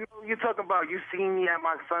 You know, you're talking about you seen me at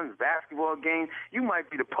my son's basketball game. You might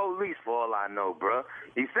be the police for all I know, bro.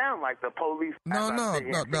 You sound like the police. No.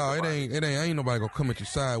 It ain't. Ain't nobody gonna come at you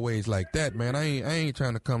sideways like that, man. I ain't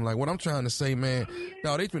trying to come like what I'm trying to say, man.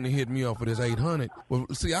 No, they trying to hit me off for this $800. Well,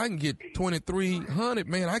 see, I can get $2,300,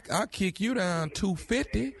 man. I kick you down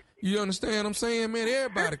 $250. You understand what I'm saying, man?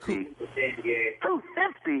 Everybody cool.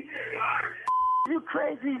 $250? You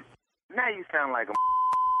crazy? Now you sound like a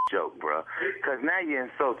joke, bro. Because now you're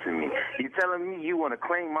insulting me. You telling me you want to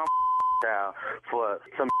claim my child for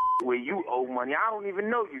some where you owe money. I don't even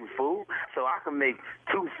know you, fool. So I can make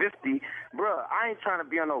 $250. Bro, I ain't trying to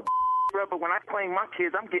be on no bro, but when I claim my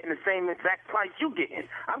kids, I'm getting the same exact price you getting.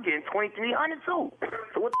 I'm getting $2,300 too.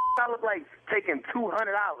 So what the I look like taking $200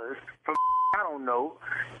 from I don't know.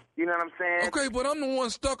 You know what I'm saying? Okay, but I'm the one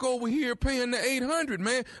stuck over here paying the $800,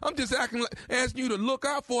 man. I'm just asking you to look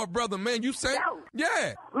out for a brother, man. You say?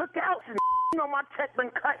 Yeah. Look out. You know, my check been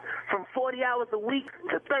cut from 40 hours a week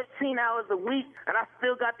to 13 hours a week, and I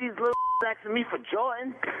still got these little asking me for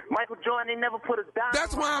Jordan. Michael Jordan, they never put a dime.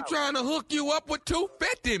 That's why I'm trying to hook you up with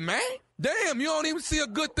 $250, man. Damn, you don't even see a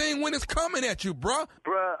good thing when it's coming at you, bruh.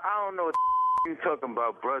 Bruh, I don't know what you talking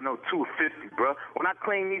about, bro? No, $250, bro. When I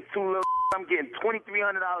claim these two little, I'm getting $2,300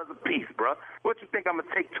 a piece, bro. What you think I'm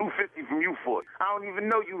gonna take $250 from you for? I don't even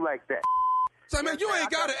know you like that. So man, you ain't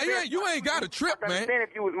got a trip, I man. understand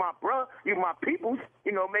if you was my bro, you my peoples,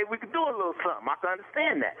 you know, maybe we could do a little something. I can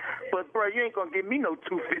understand that. But bro, you ain't gonna give me no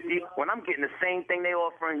 $250 when I'm getting the same thing they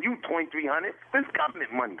offering you $2,300. It's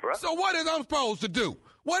government money, bro. So what is I'm supposed to do?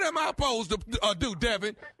 What am I supposed to do,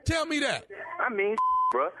 Devin? Tell me that. I mean,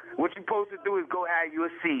 bro, what you supposed to do is go have you a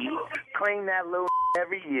seed, claim that little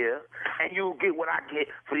every year, and you'll get what I get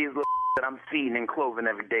for these little that I'm feeding and clothing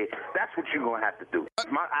every day. That's what you're going to have to do.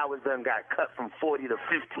 My hours done got cut from 40 to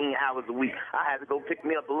 15 hours a week. I had to go pick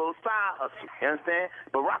me up a little side hustle. You understand?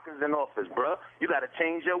 But Rocker's in office, bro. You got to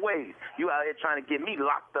change your ways. You out here trying to get me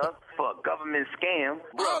locked up for a government scam.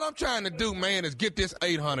 Bro. All I'm trying to do, man, is get this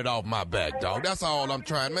 $800 off my back, dog. That's all I'm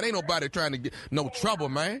trying. Man, ain't nobody trying to get no trouble,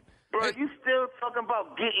 man. Bro, you still talking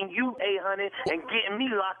about getting you $800 and getting me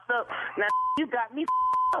locked up. Now, you got me up.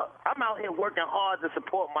 I'm out here working hard to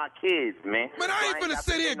support my kids, man. Man, I ain't finna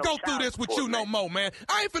sit here and go through this with you no more, man.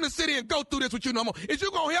 I ain't finna sit here and go through this with you no more. Is you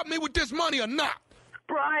gonna help me with this money or not?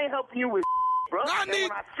 Bro, I ain't helping you with bro. When I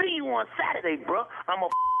see you on Saturday, bro, I'm gonna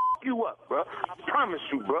you up, bro. I promise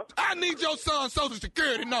you, bro. I need your son's social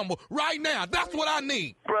security number right now. That's what I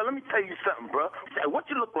need. Bro, let me tell you something, bro. What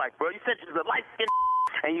you look like, bro? You said you was a light-skinned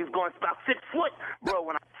and you was going about 6 foot. Bro,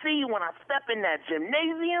 when I see you, when I step in that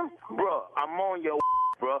gymnasium, bro, I'm on your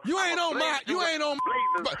bro. You ain't on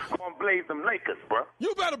blaze them Lakers, bro.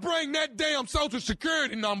 You better bring that damn social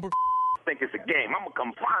security number. Think it's a game. I'm gonna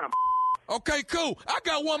come find him. Okay, cool. I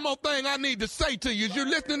got one more thing I need to say to you. Is you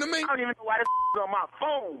listening to me? I don't even know why this is on my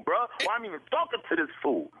phone, bro. Why I'm even talking to this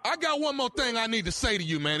fool. I got one more thing I need to say to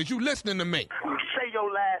you, man. Is you listening to me? You say your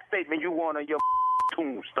last statement you want on your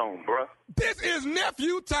tombstone, bro. This is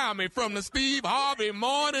Nephew Tommy from the Steve Harvey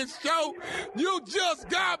Morning Show. You just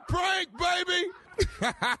got pranked, baby.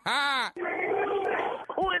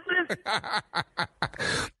 Who is this?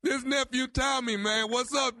 This Nephew Tommy, man.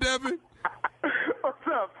 What's up, Devin? What's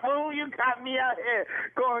up, fool? You got me out here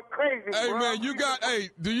going crazy, hey, bro. Man,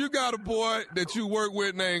 do you got a boy that you work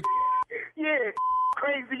with named Yeah,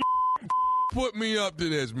 crazy. Put me up to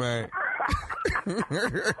this, man. Man,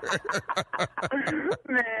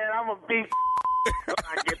 I'm a beat when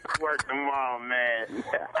I get to work tomorrow, man.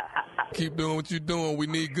 Keep doing what you're doing. We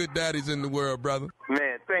need good daddies in the world, brother.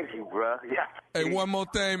 Man, thank you, bro. Yeah. Hey, one more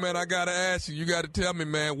thing, man. I got to ask you. You got to tell me,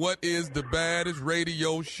 man, what is the baddest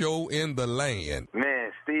radio show in the land?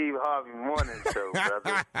 Man, Steve Harvey Morning Show,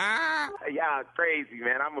 brother. Y'all crazy,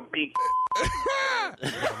 man. I'm a beat.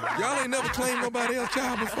 Y'all ain't never claimed nobody else's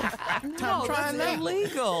child before. No, that's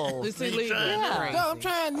illegal. It's illegal. Yeah. No, I'm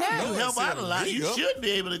trying now. You help out a lot. You should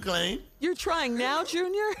be able to claim. You're trying now,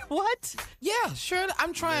 Junior? What? Yeah, sure.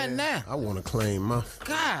 I'm trying now. I want to claim my.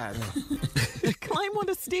 God. Claim one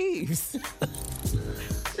of Steve's.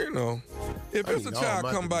 You know, if there's a child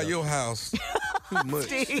come by your house, too much.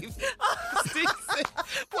 Steve. Steve said,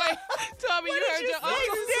 wait, Tommy, you heard your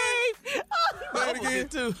uncle Steve. Say it again,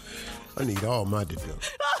 too. I need all my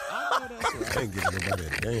deductions. I ain't giving nobody a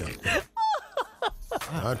damn.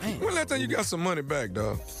 When last time you got some money back,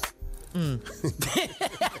 dog? He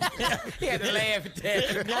had to laugh at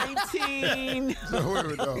that. 19. So wait a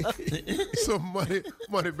minute, dog. Some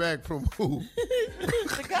money back from who? You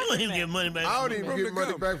don't even get money back. I don't even get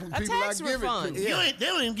money back from people I give it to. They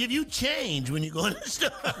don't even give you change when you go to the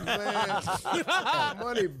store. Man,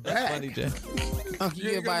 money back. Funny, Jay. You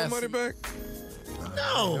ain't got no money back? No.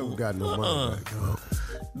 I never got no money back, dog.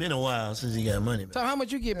 Been a while since he got money back. So how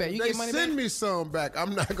much you get back? You they get money send back? me some back.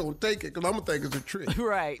 I'm not going to take it because I'm going to think it's a trick.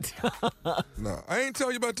 Right. No, I ain't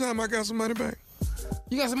tell you about the time I got some money back.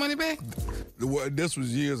 You got some money back? This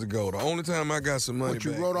was years ago. The only time I got some money What,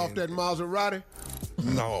 you back. wrote off that Maserati?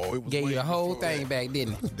 No, it was Gave you the whole before thing back,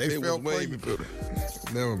 didn't it? They It fell was way for you. before.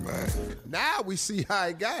 Never mind. Now we see how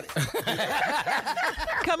he got it.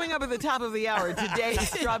 Coming up at the top of the hour, today's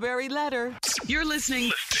Strawberry Letter. You're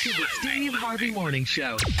listening to the Steve Harvey Morning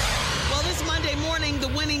Show. Well, this Monday morning, the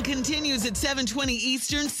winning continues at 7:20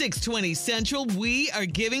 Eastern, 6:20 Central. We are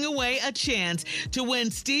giving away a chance to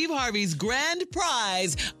win Steve Harvey's grand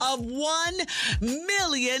prize of $1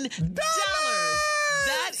 million.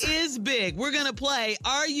 That is big. We're going to play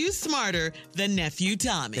Are You Smarter Than Nephew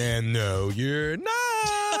Tommy? And no, you're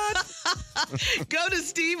not. Go to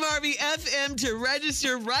Steve Harvey FM to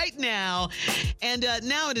register right now. And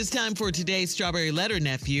now it is time for today's Strawberry Letter,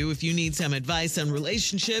 nephew. If you need some advice on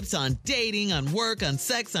relationships, on dating, on work, on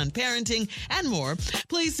sex, on parenting, and more,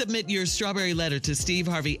 please submit your Strawberry Letter to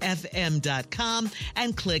steveharveyfm.com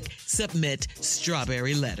and click Submit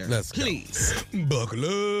Strawberry Letter. Let's please. Go.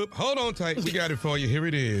 Buckle up. Hold on tight. We got it for you. Here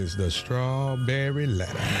it is, the Strawberry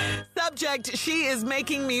Letter. Subject, she is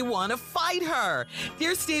making me want to fight her.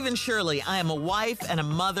 Dear Steve and Shirley, I am a wife and a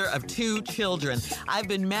mother of 2 children. I've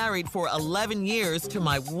been married for 11 years to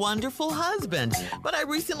my wonderful husband, but I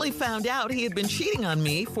recently found out he had been cheating on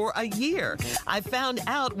me for a year. I found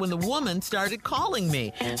out when the woman started calling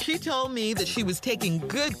me. She told me that she was taking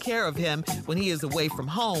good care of him when he is away from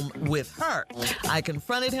home with her. I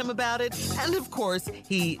confronted him about it, and of course,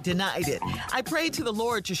 he denied it. I prayed to the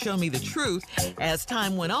Lord to show me the truth. As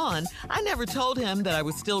time went on, I never told him that I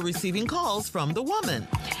was still receiving calls from the woman.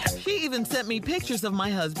 She even sent me pictures of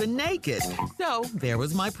my husband naked. So there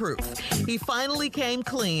was my proof. He finally came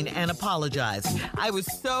clean and apologized. I was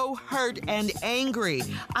so hurt and angry.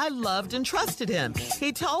 I loved and trusted him.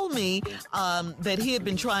 He told me that he had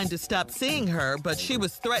been trying to stop seeing her, but she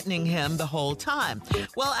was threatening him the whole time.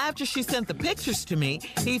 Well, after she sent the pictures to me,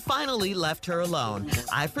 he finally left her alone.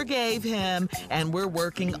 I forgave him, and we're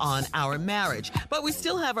working on our marriage. But we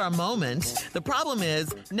still have our moments. The problem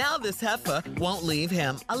is, now this heifer won't leave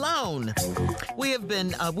him alone.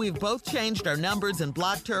 We've both changed our numbers and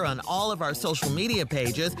blocked her on all of our social media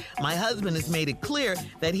pages. My husband has made it clear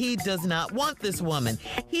that he does not want this woman.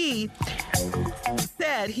 He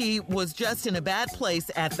said he was just in a bad place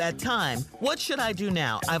at that time. What should I do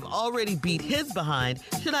now? I've already beat his behind.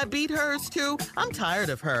 Should I beat hers too? I'm tired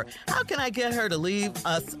of her. How can I get her to leave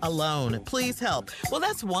us alone? Please help. Well,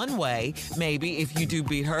 that's one way, maybe, if you do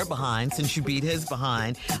beat her behind, since you beat his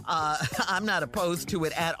behind. I'm not opposed to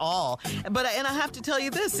it at all. And I have to tell you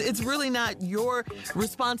this, it's really not your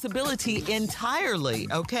responsibility entirely,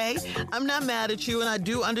 okay? I'm not mad at you, and I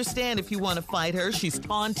do understand if you want to fight her. She's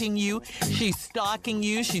taunting you. She's stalking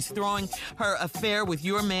you. She's throwing her affair with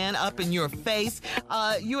your man up in your face.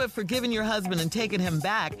 You have forgiven your husband and taken him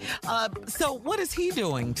back. So what is he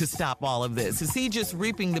doing to stop all of this? Is he just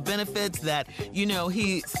reaping the benefits that,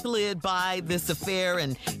 he slid by this affair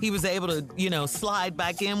and he was able to, slide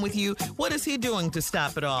back in with you? What is he doing to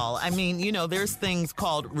stop it all? I mean, there's things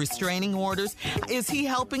called restraining orders. Is he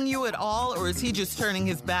helping you at all, or is he just turning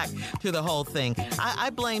his back to the whole thing? I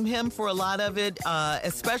blame him for a lot of it,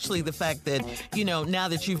 especially the fact that, now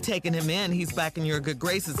that you've taken him in, he's back in your good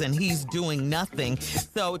graces and he's doing nothing.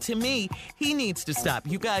 So to me, he needs to stop.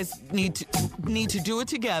 You guys need to do it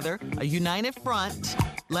together, a united front.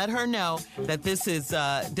 Let her know that this is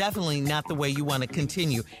definitely not the way you want to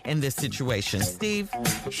continue in this situation. Steve?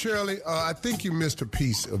 Shirley, I think you missed a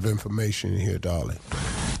piece of information here, darling.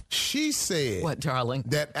 She said... What, darling?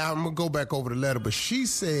 That, I'm going to go back over the letter, but she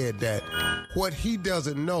said that what he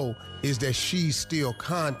doesn't know is that she's still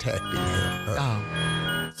contacting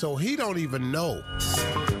him. So he don't even know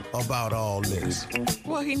about all this.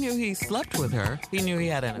 Well, he knew he slept with her. He knew he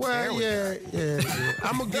had an affair with her. Yeah.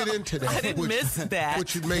 I'm going to get into that. I didn't miss that.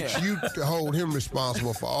 Which makes you hold him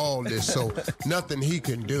responsible for all this. So nothing he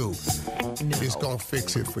can do is going to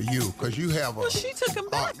fix it for you. Because you have a... Well, she took him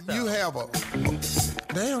back, though. You have a...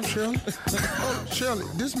 Damn, Shirley. Shirley,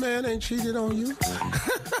 this man ain't cheated on you.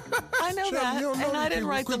 I know Shirley, that, and I didn't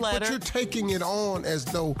write the letter. But you're taking it on as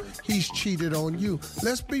though he's cheated on you.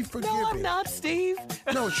 Let's be forgiving. No, I'm not, Steve.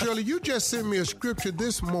 No, Shirley, you just sent me a scripture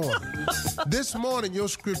this morning. This morning, your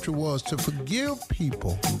scripture was to forgive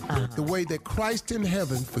people the way that Christ in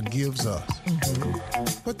heaven forgives us.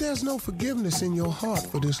 But there's no forgiveness in your heart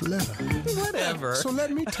for this letter. Whatever. So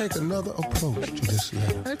let me take another approach to this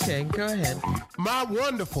letter. Okay, go ahead. My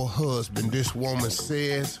wonderful husband, this woman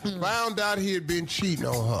says, found out he had been cheating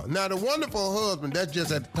on her. Now, the wonderful husband, that's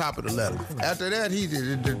just at the top of the letter. After that, he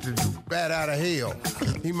did bat out of hell.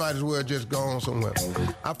 He might as well just go on somewhere.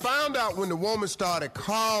 I found out when the woman started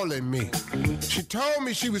calling me. She told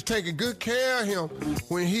me she was taking good care of him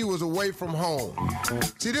when he was away from home.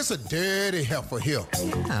 See, this a dirty heifer here.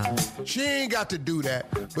 Yeah. She ain't got to do that,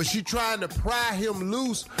 but she trying to pry him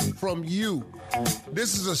loose from you.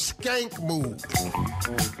 This is a skank move.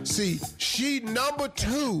 See, she number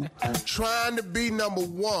 2 trying to be number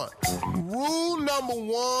 1. Rule number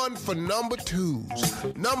 1 for number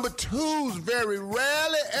 2s. Number 2s very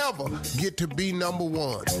rarely ever get to be number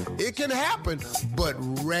 1. It can happen, but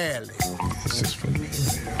rarely. This is for me.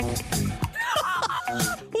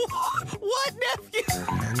 What, nephew?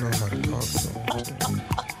 I know how to talk so.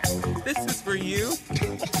 This is for you?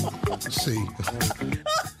 See.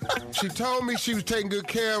 She told me she was taking good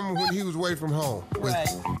care of him when he was away from home. Right.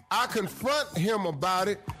 I confront him about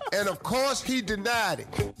it, and of course he denied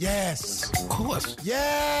it. Yes. Of course.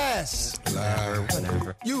 Yes. Liar,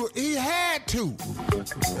 whatever. He had to.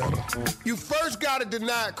 You first got to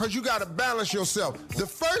deny it because you got to balance yourself. The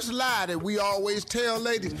first lie that we always tell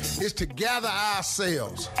ladies is to gather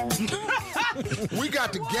ourselves. We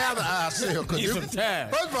got to gather ourselves. Need some time.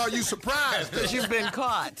 First of all, you surprised Because you've been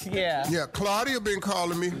caught. Yeah. Yeah, Claudia been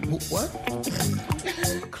calling me. What?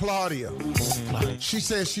 Claudia. She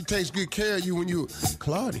says she takes good care of you when you...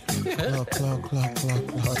 Claudia. Claudia.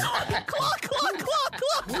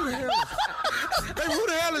 Who the hell? Hey, who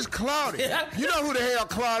the hell is Claudia? You know who the hell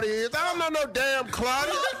Claudia is. I don't know no damn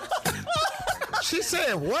Claudia. She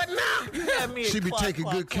said, what now? She be taking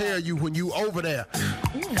good care of you when you over there.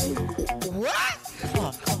 What?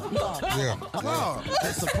 Yeah. Oh,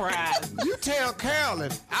 a surprise. You tell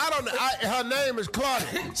Carolyn. I don't know. Her name is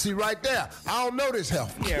Claudia. See, right there. I don't know this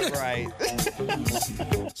hell. Yeah, right.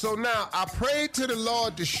 So now, I prayed to the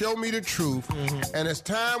Lord to show me the truth. And as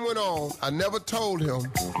time went on, I never told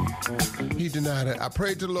him. He denied it. I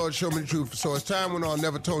prayed to the Lord to show me the truth. So as time went on, I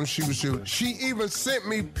never told him she was shooting. She even sent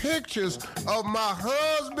me pictures of my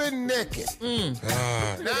husband naked.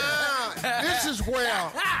 Now, this is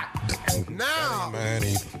where... Now,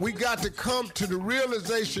 we got to come to the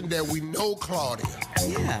realization that we know Claudia.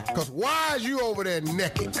 Yeah. Because why is you over there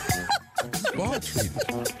naked? But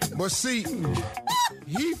see,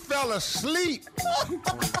 he fell asleep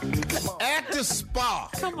at the spa.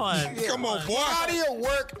 Come on. Come on, boy. Claudia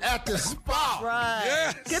worked at the spa. Right.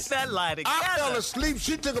 Yes. Get that lie together. I fell asleep.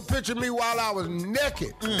 She took a picture of me while I was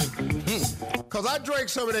naked. Because I drank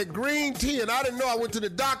some of that green tea, and I didn't know. I went to the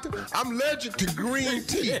doctor. I'm allergic to green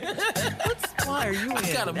tea. What spa are you in?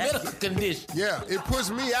 I got a medical condition. Yeah, it puts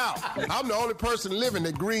me out. I'm the only person living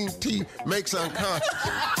that green tea makes unconscious.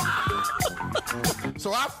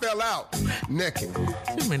 So I fell out naked.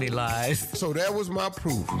 Too many lies. So that was my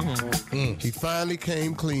proof. He finally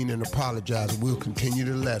came clean and apologized. We'll continue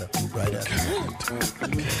the letter right after.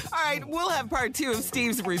 All right, we'll have part 2 of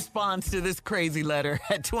Steve's response to this crazy letter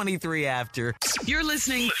at 23 after. You're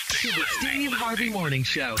listening to the Steve Harvey Morning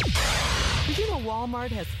Show. Did you know Walmart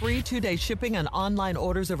has free 2-day shipping on online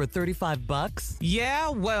orders over $35? Yeah,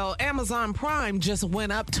 well, Amazon Prime just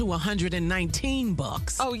went up to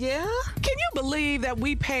 $119. Oh, yeah? Can you believe that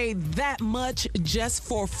we paid that much just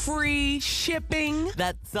for free shipping?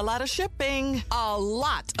 That's a lot of shipping. A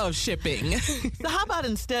lot of shipping. So how about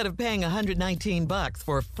instead of paying $119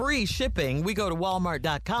 for free shipping, we go to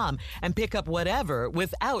Walmart.com and pick up whatever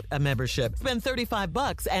without a membership. Spend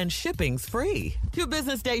 $35 and shipping's free. 2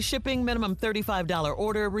 business day shipping, minimum $35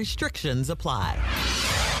 order. Restrictions apply.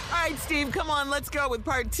 All right, Steve, come on. Let's go with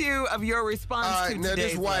part 2 of your response to today's now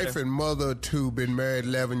this wife letter. and mother of 2 been married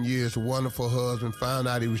 11 years. A wonderful husband. Found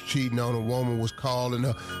out he was cheating on a woman. Was calling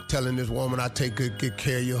her, telling this woman, I take good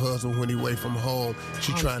care of your husband when he away from home.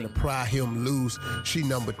 She trying to pry him loose. She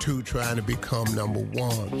number 2 trying to become number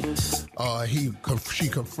 1. She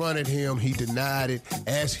confronted him. He denied it,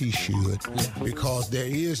 as he should, because there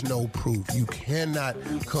is no proof. You cannot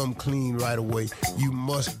come clean right away. You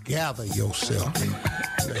must gather yourself.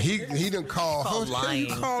 He done called her. What are you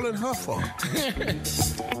calling her for?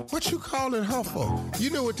 What you calling her for? You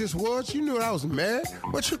knew what this was. You knew I was mad.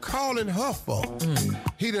 What you calling her for?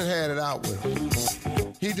 He done had it out with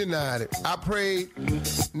her. He denied it. I prayed,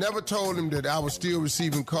 never told him that I was still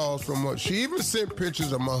receiving calls from her. She even sent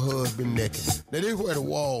pictures of my husband naked. Now, this is where the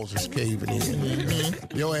walls is caving in.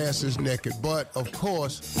 Your ass is naked. But, of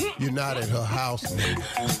course, you're not at her house naked.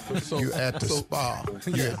 You're at the spa.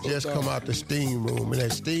 You had just come out the steam room.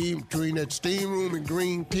 And between that steam room and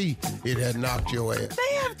green tea, it had knocked your ass.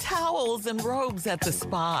 They have towels and robes at the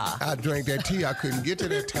spa. I drank that tea. I couldn't get to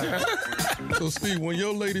that time. So, Steve, when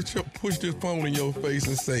your lady push this phone in your face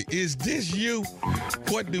and say, is this you?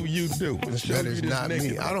 What do you do? That is not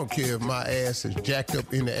me. I don't care if my ass is jacked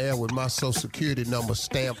up in the air with my Social Security number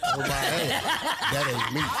stamped on my ass. That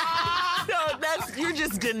ain't me. No, you're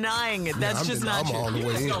just denying it. That's just not you. I'm on the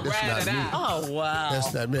way in. That's not me. Oh, wow.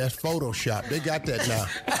 That's not me. That's Photoshop. They got that now.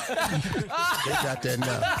 They got that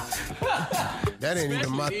now. That ain't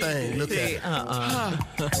even my thing. Look at it.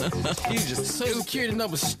 You just Social Security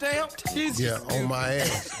number stamped? Yeah, on my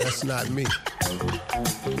ass. That's not me.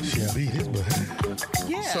 She'll beat his behind.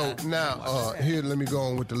 Yeah. So now, here, let me go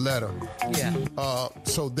on with the letter. Yeah.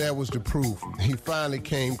 So that was the proof. He finally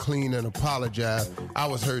came clean and apologized. I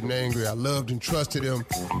was hurt and angry. I loved and trusted him.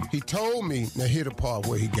 He told me, now here the part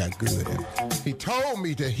where he got good at. He told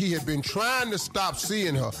me that he had been trying to stop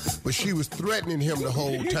seeing her, but she was threatening him the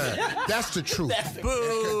whole time. That's the truth.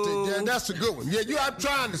 That's a good one. Yeah, I'm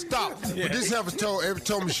trying to stop. But this heifer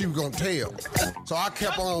told me she was going to tell. So I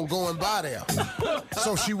kept on going by there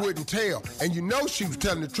so she wouldn't tell. And you know she was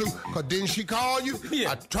telling the truth, because didn't she call you?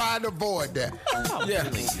 I tried to avoid that.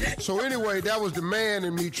 So anyway, that was the man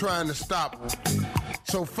in me trying to stop.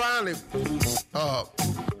 So finally,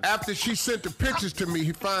 after she sent the pictures to me,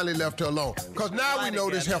 he finally left her alone. Because now we know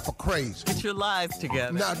this heifer crazy. Get your lives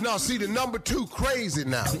together. Now, see, the number 2, crazy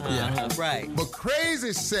now. Right. But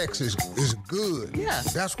crazy sex is good. Yeah.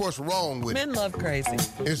 That's what's wrong with it. Men love crazy.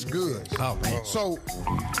 It's good. Oh, man. So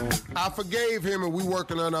I forgave him and we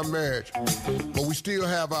working on our marriage. But we still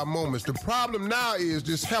have our moments. The problem now is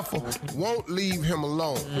this heifer won't leave him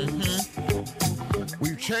alone.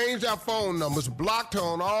 We've changed our phone numbers, blocked her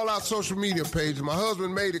on all our social media pages. My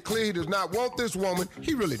husband made it clear he does not want this woman.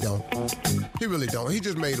 He really don't. He really don't. He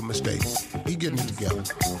just made a mistake. He getting it together.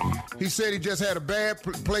 He said he just had a bad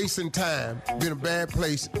place in time. Been a bad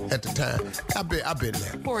place at the time. I've been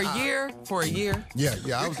there. For a year? For a year? Yeah.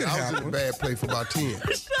 I was in a bad place for about 10.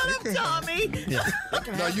 Shut up, Tommy. Yeah.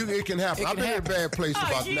 No, it can happen. I've been in a bad place for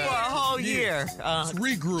about 9. For a whole year.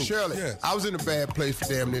 Regroup. Shirley, I was in a bad place for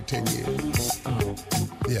damn near 10 years.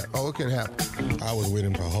 Yeah. Oh, it can happen. I was with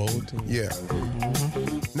him for a whole time. Yeah.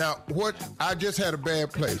 Now, I just had a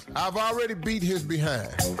bad place. I've already beat his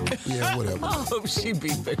behind. Yeah, whatever. I hope she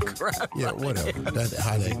beat the crap. Yeah, whatever. That's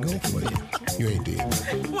how that go for you. You ain't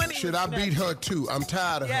dead. Should I beat her too? I'm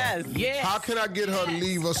tired of her. Yes. How can I get her to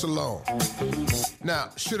leave us alone?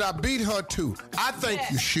 Now, should I beat her too? I think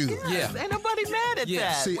you should. Yes. Ain't nobody mad at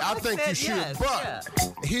that. See, I think you should. But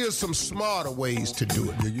here's some smarter ways to do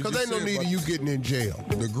it. Because ain't no need of you getting in jail.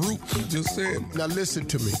 The group just said. Now listen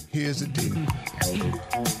to me. Here's the deal.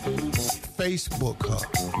 Facebook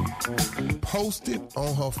her. Post it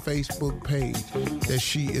on her Facebook page that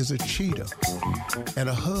she is a cheater and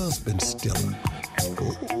a husband stealer.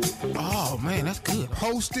 Oh, man, that's good.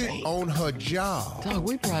 Post it on her job. Dog,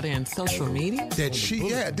 we brought in social media. That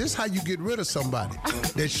this is how you get rid of somebody.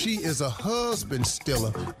 That she is a husband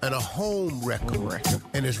stealer and a home wrecker.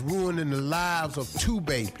 And it's ruining the lives of 2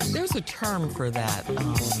 babies. There's a term for that.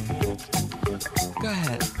 Go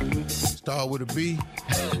ahead. Start with a B.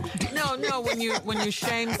 No, when you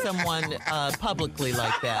shame someone publicly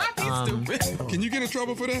like that. Can you get in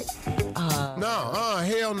trouble for that?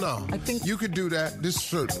 Hell no. I think you could do that.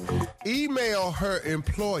 This email her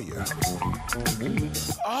employer.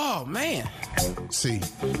 Oh man. See.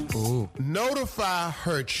 Ooh. Notify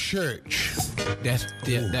her church. That's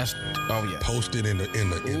oh yeah. Post it in the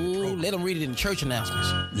Ooh, let them read it in the church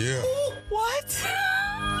announcements. Yeah. Ooh, what?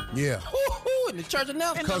 Yeah. In the church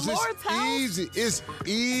announcement. Because it's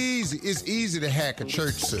easy to hack a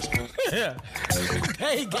church system. Yeah.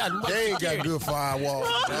 They ain't got good firewalls.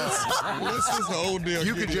 This is the old deal.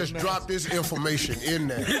 You could just drop this information in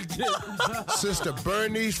there. Sister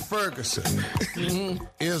Bernice Ferguson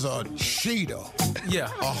is a cheater. Yeah.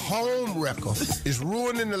 A home wrecker is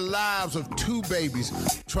ruining the lives of 2 babies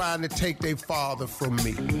trying to take their father from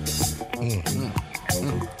me.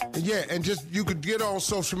 Yeah, and just you could get on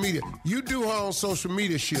social media. You do her on social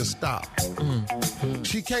media, she'll stop.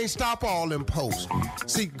 She can't stop all them posts.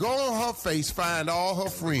 See, go on her face, find all her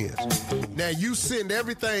friends. Now you send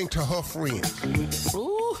everything to her friends.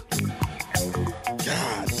 Ooh.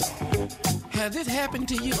 God. Has this happened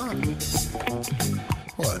to you?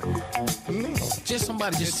 What? No. Just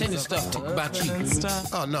somebody just sending stuff about you.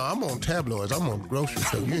 Oh no, I'm on tabloids. I'm on the grocery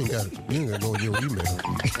store. You ain't got to go in your email.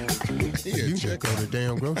 You just go to the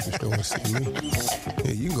damn grocery store and see me.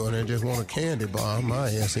 Yeah, you can go there and just want a candy bar. My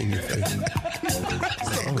ass in your face.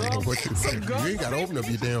 I don't know what you ain't got to open up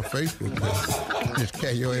your damn Facebook page. Just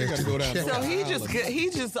carry your ass to the check. So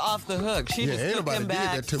he's just off the hook. She just ain't took nobody him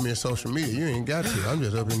back. did that to me in social media. You ain't got to. I'm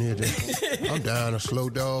just up in here. I'm dying a slow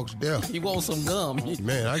dog's death. You want some gum?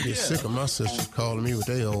 Man, I get sick of my sisters calling me with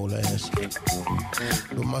their old ass.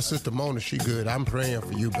 But my sister Mona, she good. I'm praying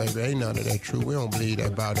for you, baby. Ain't none of that true. We don't believe that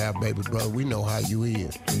about our baby brother. We know how you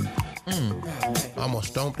is. I'm going to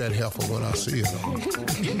stomp that heifer when I see her.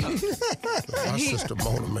 My sister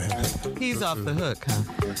Mona, man. He's off the hook,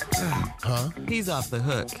 huh? Huh? He's off the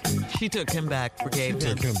hook. She took him back, forgave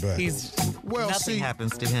him. Took him back. Nothing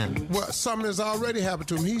happens to him. Well, something has already happened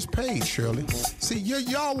to him. He's paid, Shirley. See,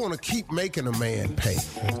 y'all want to keep making a man pay.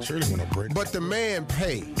 Shirley want to break. But the man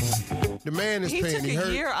paid. The man is He paying. took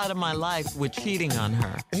a year out of my life with cheating on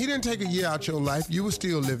her. He didn't take a year out your life. You were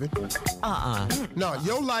still living. No,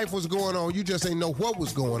 your life was going on. You just ain't know what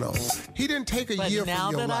was going on. He didn't take a year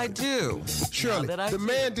from your life. Now that I do. Shirley, the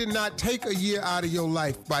man did not take a year out of your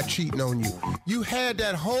life by cheating on you. You had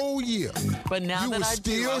that whole year. But now you that were I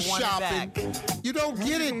still do, I want shopping. it back. You don't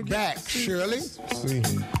get it back, Shirley.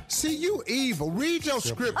 See, you evil. Read your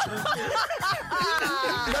scripture.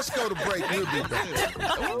 Let's go to break. We'll be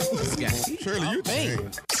back. Shirley, you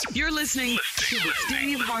changed. You're listening to the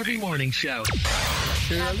Steve Harvey Morning Show.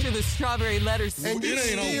 After the strawberry letter season. And you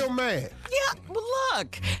still mad. Yeah, well,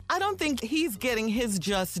 look, I don't think he's getting his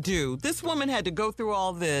just due. This woman had to go through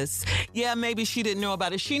all this. Yeah, maybe she didn't know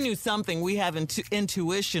about it. She knew something. We have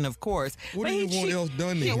intuition, of course. What do you want else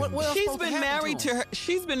done to him? She's been married to her.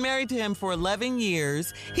 She's been married to him for 11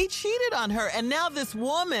 years. He cheated on her, and now this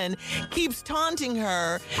woman keeps taunting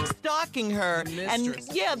her, stalking her, and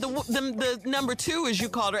the number two, as you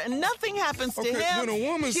called her, and nothing happens to him. When a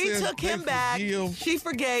woman she says took him back. She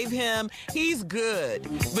forgave him. He's good,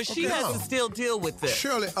 but she has to still deal with this.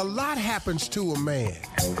 Shirley, a lot happens to a man.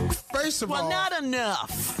 First of all, not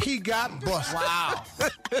enough. He got busted. Wow.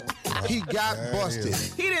 He got busted.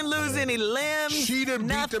 He didn't lose any limbs. She done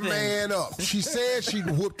beat the man up. She said she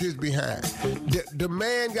whooped his behind. The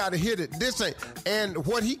man got to hit it. This ain't. And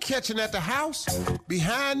what he catching at the house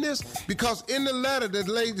behind this, because in the letter the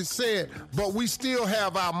lady said, but we still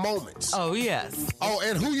have our moments. Oh, yes. Oh,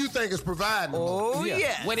 and who you think is providing them? Oh,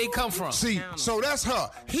 yeah. Where they come from. See, so that's her.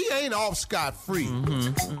 He ain't off scot-free.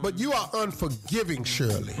 But you are unforgiving,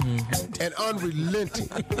 Shirley, and unrelenting.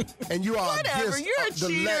 And you are against You're a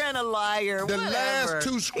cheater and a liar. The last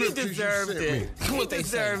two scriptures he deserved you sent it. me. He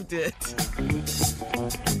deserved it.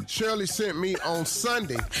 Shirley sent me on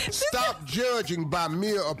Sunday, stop judging by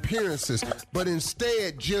mere appearances, but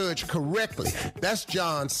instead judge correctly. That's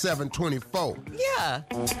John 7:24. Yeah.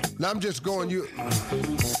 Now I'm just going, And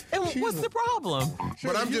what's the problem?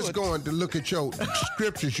 But I'm just going to look at your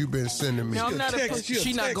scriptures you've been sending me. No, I'm not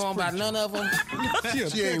She not going by none of them.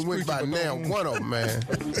 She ain't went by now one of them, man.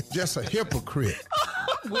 Just a hypocrite.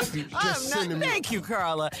 Thank you,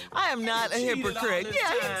 Carla. I am not a hypocrite.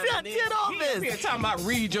 Yeah, he did all this. You're talking about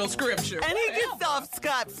read your scripture. And he gets off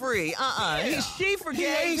scot-free. She forgave He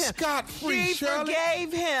ain't him. scot-free, She Shirley.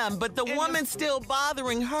 forgave him, but the woman's still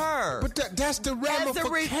bothering her. But that's the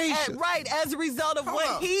ramification. As a result of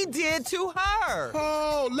what he did to her.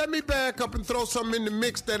 Oh, let me back up and throw something in the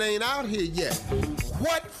mix that ain't out here yet.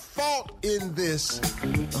 What fault in this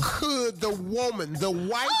could the woman, the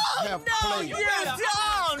wife, have played? You don't.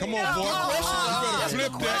 Come on, boy. You better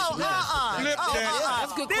flip that. Flip that.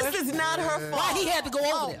 That's a good This question. is not her fault. Why he had to go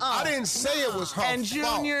over there? I didn't say it was her And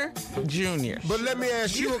fault. Junior. But let me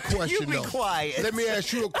ask you a question, You be though. quiet. Let me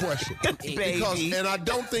ask you a question. Baby. And I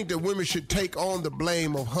don't think that women should take on the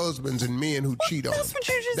blame of husbands and men who cheat on them. That's what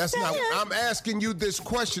you just said. I'm asking you this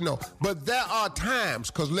question, though. But there are times,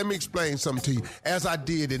 because let me explain something to you, as I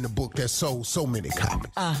did in the book that sold so many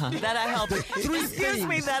copies. That I helped. Three Excuse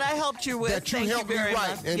me, things that I helped you with. that you Thank helped me very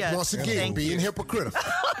write. much. And Yes. once again, Thank being you. hypocritical.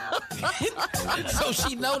 So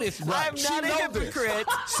she noticed. I'm not a hypocrite.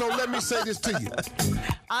 So let me say this to you.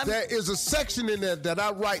 There is a section in there that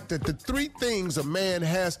I write that the three things a man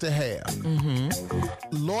has to have.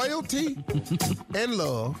 Loyalty and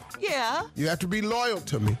love. Yeah. You have to be loyal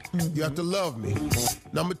to me. You have to love me.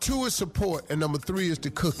 Number 2 is support, and number 3 is the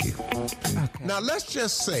cooking. Now let's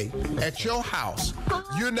just say at your house,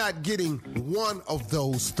 you're not getting one of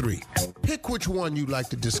those 3. Pick which one you like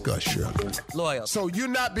to discuss, Shirley. Loyal. So you're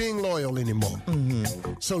not being loyal anymore.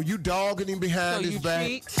 So you dogging him behind his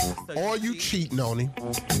back, or you cheating on him.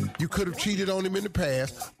 You could have cheated on him in the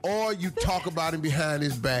past, or you talk about him behind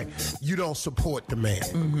his back. You don't support the man.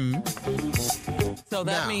 So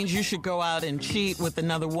that means you should go out and cheat with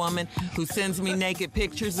another woman who sends me naked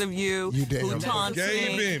pictures of you, who taunts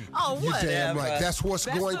me. Oh, You whatever. damn right. That's what's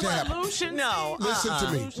going to happen. No. Listen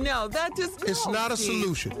to me. No, that just It's not a Steve.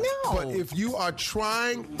 solution. No. But if you are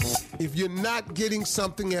trying, if you're not getting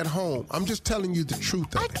something at home, I'm just telling you the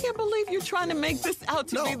truth of I it. can't believe you're trying to make this out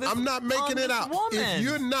to be this. I'm not making it out. Woman. If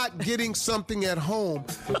you're not getting something at home,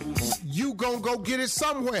 you gonna go get it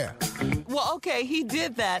somewhere. Well, okay, he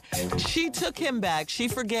did that. She took him back. She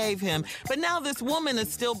forgave him. But now this woman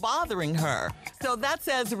is still bothering her. So that's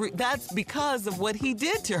because of what he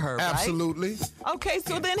did to her, right? Absolutely. Okay,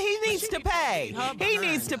 so then he needs to pay. He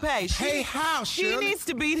needs to pay. Pay how, She Shirley? needs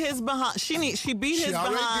to beat his behind. She beat his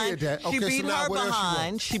already behind. did that. She Okay, beat so now her what else you want?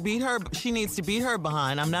 behind. She beat her. She needs to beat her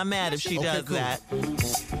behind. I'm not mad if she Okay, does cool. that.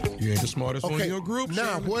 You ain't the smartest one in your group.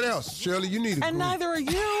 Now, what else? Shirley, you need a And group. neither are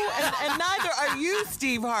you. And neither are about you,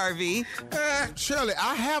 Steve Harvey? Shirley,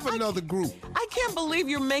 I have another group. I can't believe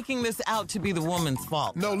you're making this out to be the woman's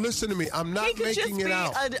fault. No, listen to me. I'm not making it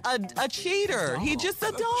out. He could just be a cheater. He's just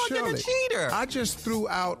a dog Shirley, and a cheater. I just threw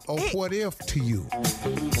out a what if to you.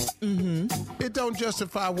 Mm-hmm. It don't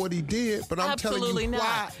justify what he did, but I'm Absolutely telling you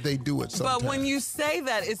why they do it sometimes. But when you say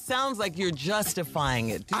that, it sounds like you're justifying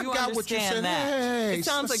it. Do you got what you're saying. that? Hey, it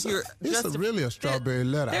sounds like you're This is really a strawberry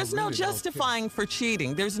letter. There's no justifying for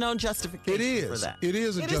cheating. There's no justification for that. It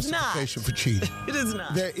is a justification for cheating. It is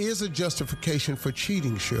not. There is a justification for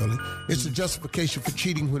cheating, Shirley. It's a justification for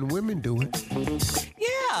cheating when women do it.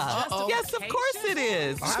 Yeah. Yes, of course it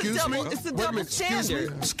is. Excuse me? It's a double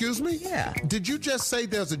standard. Excuse me? Yeah. Did you just say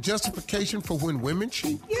there's a justification for when women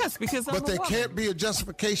cheat? Yes, because I'm But there can't be a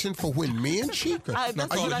justification for when men cheat? You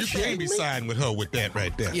can't be siding with her with that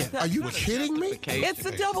right there. Yeah. Are you kidding me? It's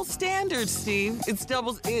a double standard, Steve. It's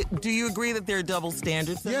double. Do you agree that there are double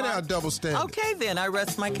standards? Yeah, there are double standards. Okay, then I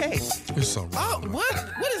rest my case. It's something wrong.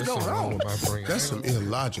 What is going on? That's some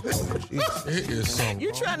illogical. It is something.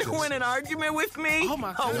 You're trying to win an argument with me? Oh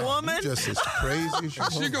my God. A woman? You just as crazy as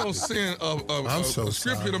you She gonna send a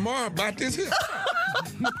scripture tomorrow about this here.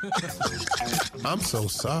 I'm so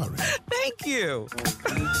sorry. Thank you.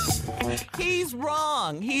 He's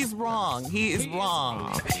wrong. He's wrong. He is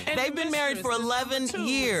wrong. And They've been married for 11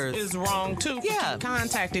 years. Is wrong too. Yeah.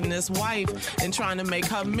 Contacting this wife and trying to make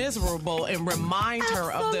her miserable and remind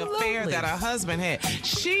her of the affair that her husband had.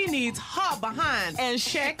 She needs her behind and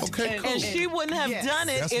checked. Okay, cool. And she wouldn't have done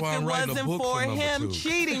it if it wasn't for him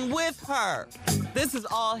cheating with her. This is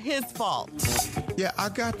all his fault. Yeah, I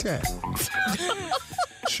got that.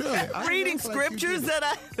 Sure. Reading scriptures that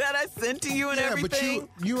I sent to you and everything.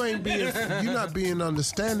 But you're not being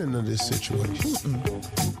understanding of this situation.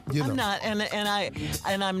 You know. I'm not,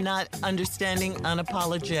 and I'm not understanding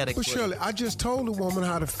unapologetically. Well, Shirley, I just told the woman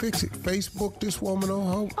how to fix it. Facebook this woman on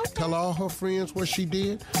her. Okay. Tell all her friends what she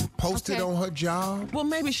did. Post it on her job. Well,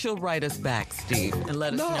 maybe she'll write us back, Steve, and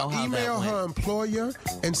let us know how that went. Email her employer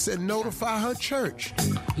and notify her church.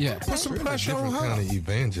 Yeah. Put some pressure on her. Kind of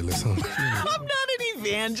evangelist, huh? I'm not an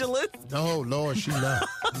evangelist. No, Lord, she not.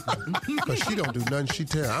 Because she don't do nothing she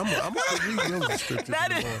tell. I'm going to read them the scriptures.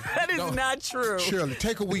 That is not true. Shirley,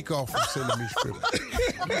 take a week off from sending me scriptures.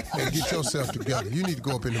 And get yourself together. You need to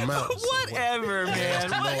go up in the mountains. Whatever, man.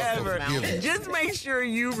 Whatever. Just make sure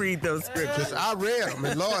you read those scriptures. I read them,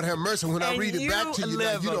 and Lord have mercy, when I read it back to you,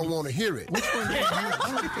 like, you don't want to hear it. Which one did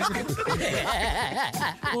you?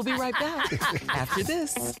 We'll be right back after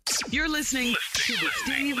this. You're listening to the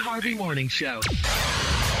Steve Harvey Morning Show.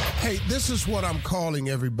 Hey, this is what I'm calling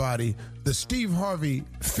everybody the Steve Harvey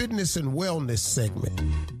Fitness and Wellness segment.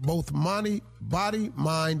 Both body,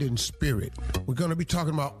 mind, and spirit. We're going to be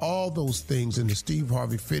talking about all those things in the Steve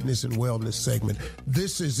Harvey Fitness and Wellness segment.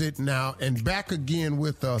 This is it now. And back again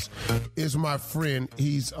with us is my friend.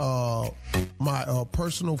 He's my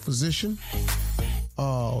personal physician.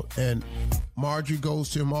 And Marjorie goes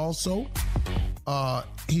to him also.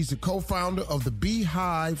 He's the co-founder of the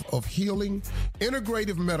Beehive of Healing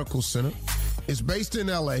Integrative Medical Center. It's based in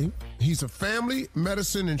L.A. He's a family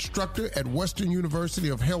medicine instructor at Western University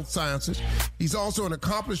of Health Sciences. He's also an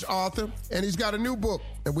accomplished author, and he's got a new book,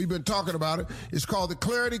 and we've been talking about it. It's called The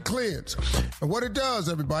Clarity Cleanse. And what it does,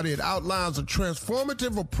 everybody, it outlines a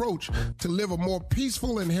transformative approach to live a more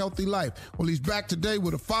peaceful and healthy life. Well, he's back today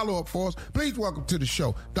with a follow-up for us. Please welcome to the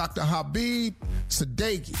show, Dr. Habib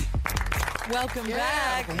Sadeghi. Welcome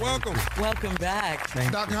back. Welcome back.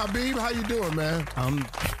 Dr. Habib, how you doing, man? I'm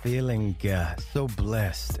feeling so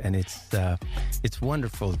blessed, and it's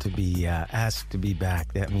wonderful to be asked to be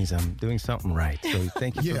back. That means I'm doing something right. So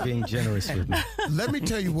thank you for being generous with me. Let me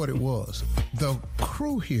tell you what it was. The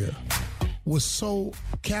crew here was so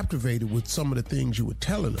captivated with some of the things you were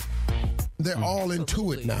telling them. They're all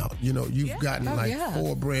into it now. You know, you've gotten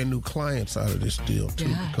 4 brand new clients out of this deal,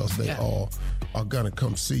 too, because they all are going to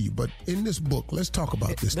come see you. But in this book, let's talk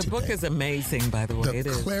about this today. The book is amazing, by the way. The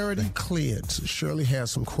Clarity Cleanse. Shirley has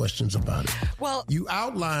some questions about it. Well, you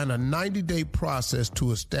outline a 90-day process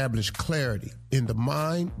to establish clarity in the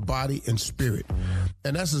mind, body, and spirit.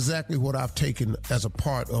 And that's exactly what I've taken as a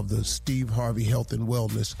part of the Steve Harvey Health and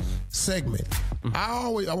Wellness segment. I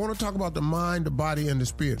want to talk about the mind, the body, and the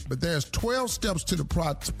spirit, but there's 12 steps to the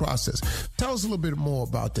process. Tell us a little bit more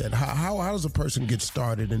about that. How does a person get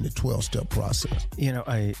started in the 12-step process? You know,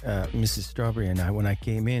 Mrs. Strawberry and I, when I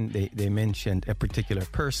came in, they mentioned a particular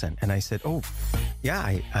person, and I said, oh, yeah,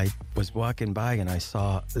 I was walking by and I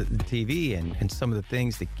saw the TV and some of the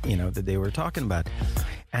things that they were talking about,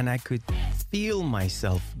 and I could feel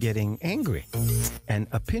myself getting angry and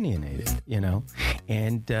opinionated,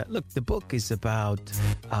 And look, the book is about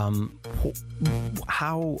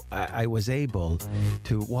how I was able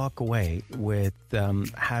to walk away with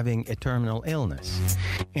having a terminal illness.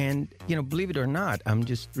 And, believe it or not, I'm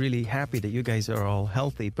just really happy that you guys are all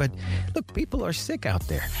healthy. But look, people are sick out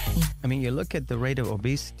there. I mean, you look at the rate of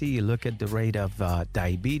obesity, you look at the rate of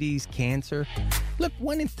diabetes, cancer. Look,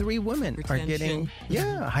 1 in 3 women are getting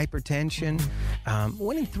hypertension.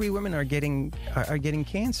 1 in 3 women are getting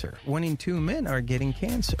cancer. 1 in 2 men are getting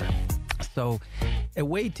cancer. So a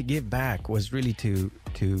way to give back was really to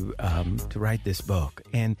write this book.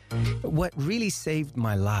 And what really saved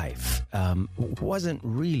my life wasn't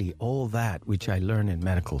really all that which I learned in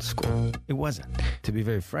medical school. It wasn't. To be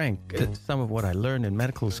very frank, some of what I learned in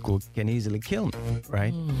medical school can easily kill me,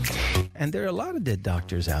 right? And there are a lot of dead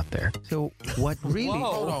doctors out there. So what really...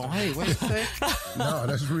 Hold on. Hey, wait a sec. No,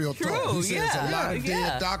 that's real talk. He says a lot of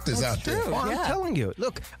dead doctors out there. Well, I'm telling you,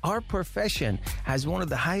 look, our profession has one of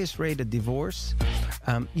the highest rate of divorce.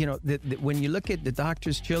 When you look at the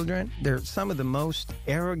doctor's children, they're some of the most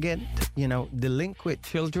arrogant, delinquent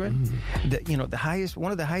children.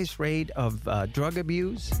 One of the highest rate of drug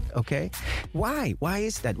abuse. Okay, why? Why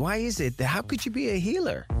is that? Why is it that? How could you be a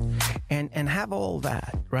healer and have all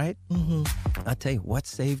that, right? I'll tell you what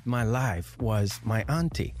saved my life was my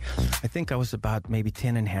auntie. I think I was about maybe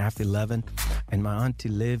 10 and a half, 11, and my auntie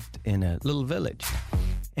lived in a little village.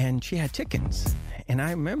 And she had chickens. And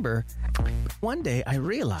I remember one day I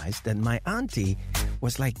realized that my auntie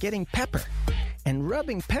was like getting pepper and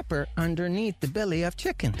rubbing pepper underneath the belly of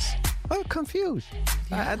chickens. I was confused.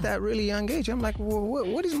 At that really young age, I'm like, well,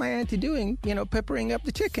 what is my auntie doing, peppering up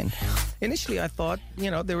the chicken? Initially, I thought,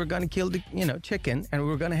 they were going to kill the, chicken, and we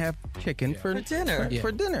were going to have chicken for dinner.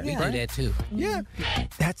 For dinner. We right? do that too. Yeah.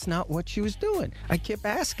 That's not what she was doing. I kept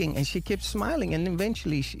asking, and she kept smiling, and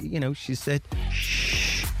eventually, she said,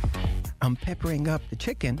 shh. I'm peppering up the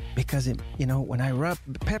chicken because, when I rub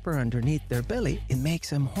pepper underneath their belly, it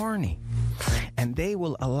makes them horny. And they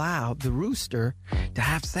will allow the rooster to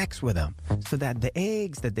have sex with them so that the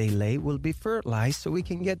eggs that they lay will be fertilized so we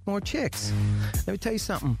can get more chicks. Let me tell you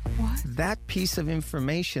something. What? That piece of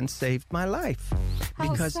information saved my life.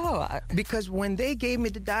 Because when they gave me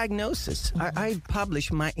the diagnosis, I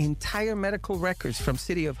published my entire medical records from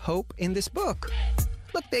City of Hope in this book.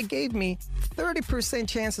 Look, they gave me 30%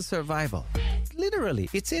 chance of survival. Literally,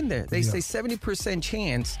 it's in there. They say 70%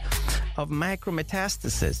 chance of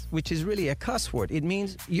macrometastasis, which is really a cuss word. It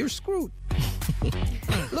means you're screwed.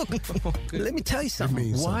 Look, let me tell you something. It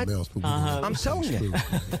means what? Something else, but I'm telling you.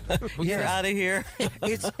 You're out of here.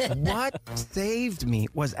 It's what saved me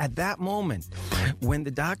was at that moment when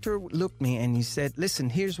the doctor looked at me and he said, listen,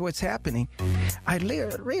 here's what's happening. I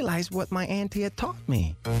realized what my auntie had taught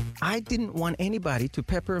me. I didn't want anybody to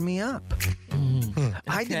pepper me up.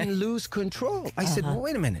 I didn't lose control. I said, well,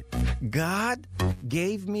 wait a minute. God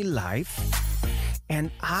gave me life, and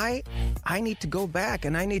I need to go back,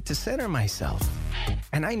 and I need to center myself,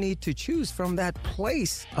 and I need to choose from that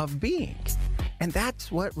place of being. And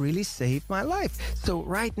that's what really saved my life. So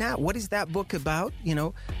right now, what is that book about?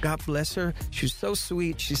 God bless her. She's so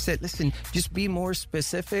sweet. She said, listen, just be more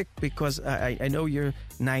specific because I know you're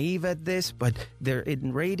naive at this, but they're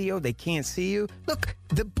in radio. They can't see you. Look,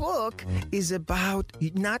 the book is about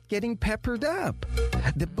not getting peppered up.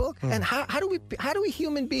 The book, and how do we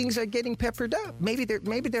human beings are getting peppered up? Maybe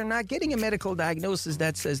they're not getting a medical diagnosis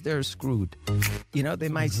that says they're screwed. They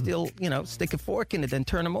might still, stick a fork in it and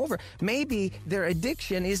turn them over. Maybe their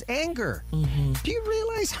addiction is anger. Do you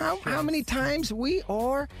realize how many times we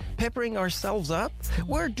are peppering ourselves up?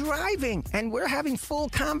 We're driving and we're having full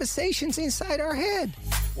conversations inside our head.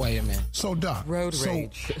 Wait a minute. So, Doc. Road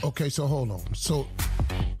rage. Okay, so hold on. So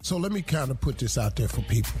let me kind of put this out there for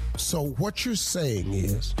people. So what you're saying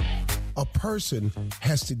is a person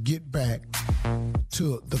has to get back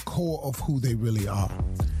to the core of who they really are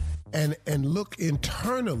and look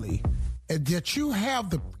internally, and that you have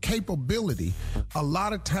the capability a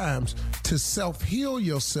lot of times to self-heal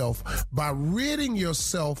yourself by ridding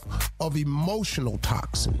yourself of emotional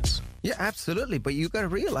toxins. Yeah, absolutely. But you got to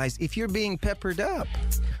realize if you're being peppered up,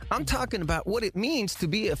 I'm talking about what it means to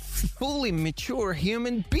be a fully mature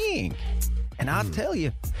human being. And I'll tell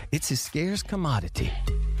you, it's a scarce commodity.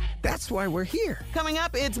 That's why we're here. Coming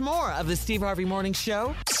up, it's more of the Steve Harvey Morning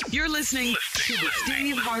Show. You're listening to the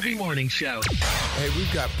Steve Harvey Morning Show. Hey,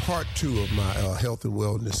 we've got part 2 of my health and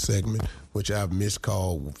wellness segment which I've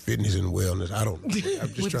miscalled fitness and wellness. I don't know. I'm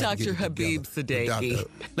just With trying to Dr. get it Habib Sadeghi.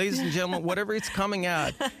 Ladies and gentlemen, whatever it's coming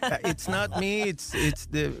out, it's not me. It's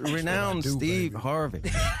the renowned Steve Harvey.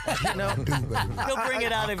 You know, He'll bring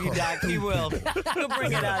it out of you, Doc. He will. He'll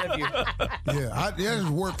bring it out of you. Yeah, there's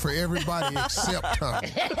work for everybody except Tommy.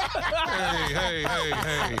 Hey.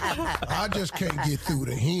 I just can't get through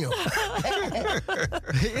to him.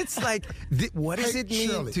 It's like, what does it mean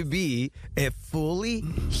Shirley. to be a fully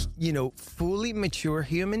mature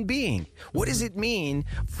human being? What does it mean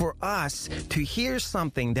for us to hear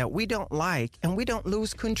something that we don't like and we don't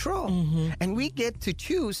lose control? And we get to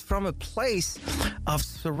choose from a place of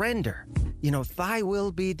surrender. You know, thy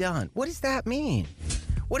will be done. What does that mean?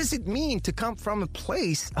 What does it mean to come from a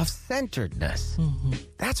place of centeredness?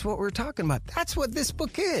 That's what we're talking about. That's what this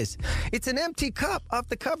book is. It's an empty cup off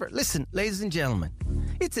the cover. Listen, ladies and gentlemen,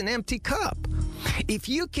 it's an empty cup. If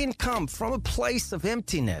you can come from a place of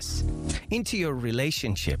emptiness into your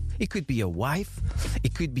relationship, it could be your wife,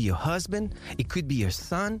 it could be your husband, it could be your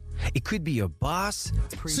son, it could be your boss.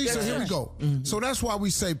 See, so here we go. So that's why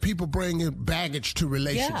we say people bring in baggage to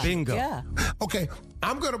relationships. Yeah. Bingo. Yeah. Okay,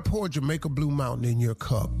 I'm going to pour Jamaica Blue Mountain in your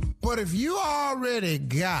cup. But if you already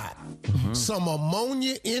got some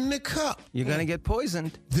ammonia in the cup, you're going to get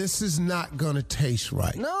poisoned. This is not going to taste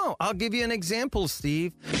right. No, I'll give you an example,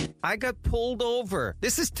 Steve. I got pulled over.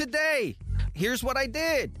 This is today. Here's what I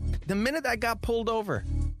did. The minute I got pulled over,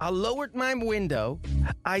 I lowered my window.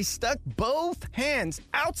 I stuck both hands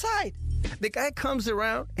outside. The guy comes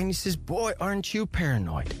around and he says, "Boy, aren't you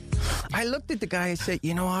paranoid?" I looked at the guy and said,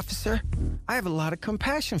 "You know, officer, I have a lot of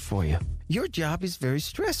compassion for you. Your job is very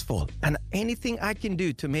stressful, and anything I can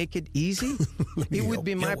do to make it easy, it would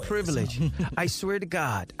be my privilege." I swear to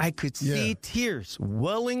God, I could see tears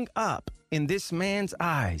welling up in this man's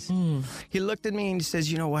eyes. He looked at me and he says,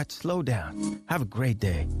 "You know what? Slow down. Have a great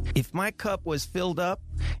day." If my cup was filled up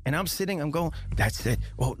and I'm sitting, I'm going, "That's it.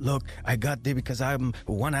 Oh, look, I got there because I'm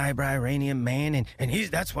a one-eyebrow Iranian man, and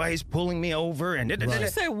that's why he's pulling me over." And Did you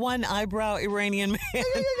say one eyebrow Iranian man?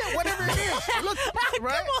 Yeah, whatever it is. Look,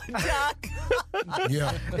 right? Come on, Doc.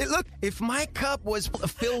 Yeah. Look, if my cup was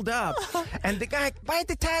filled up and the guy, by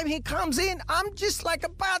the time he comes in, I'm just like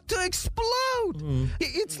about to explode.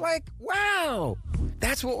 It's like, wow,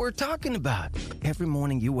 that's what we're talking about. Every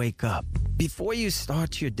morning you wake up. Before you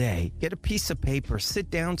start your day, get a piece of paper, sit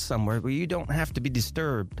down somewhere where you don't have to be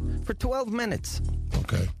disturbed for 12 minutes.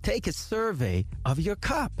 Okay. Take a survey of your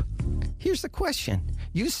cup. Here's the question.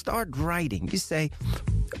 You start writing. You say,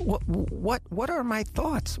 what are my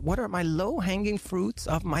thoughts? What are my low-hanging fruits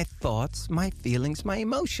of my thoughts, my feelings, my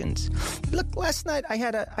emotions? Look, last night I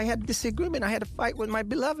had a disagreement. I had a fight with my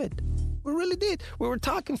beloved. We really did. We were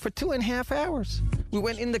talking for 2.5 hours. We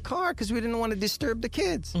went in the car because we didn't want to disturb the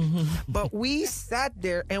kids. But we sat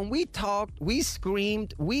there and we talked, we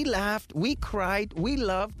screamed, we laughed, we cried, we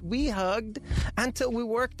loved, we hugged until we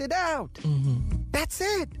worked it out. That's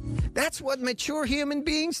it. That's what mature human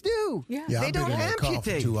beings do. Yeah, they I've don't been in that car for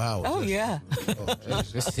amputate. 2 hours. Oh, yeah. Oh,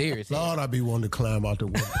 Jesus. It's serious. Lord, I'd be wanting to climb out the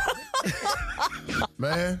window.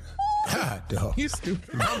 Man. God, dog. You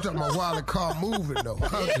stupid. I'm talking about while the car moving, though.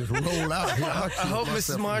 I'll just roll out here. I hope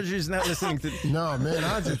Mrs. Marjorie's not listening to. No, man,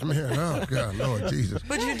 oh, God, Lord Jesus.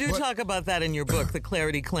 But you do talk about that in your book, The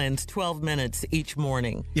Clarity Cleanse, 12 minutes each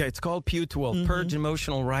morning. Yeah, it's called Pew 12, Purge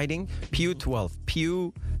Emotional Writing. Pew 12,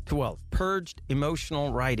 Pew 12, Purged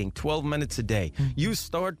Emotional Writing, 12 minutes a day. You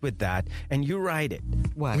start with that and you write it.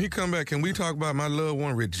 When he come back, can we talk about my loved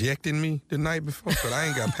one rejecting me the night before? But I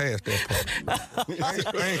ain't got past that part.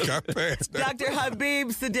 I ain't got past that. Dr. Habib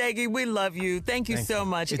Sadeghi, we love you. Thank you so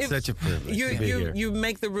much. It's such a privilege to be here. You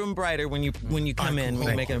make the room brighter when you come in, when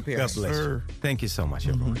you make an appearance. God bless you. Thank you so much,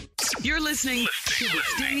 everyone. You're listening to the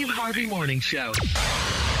Steve Harvey Morning Show.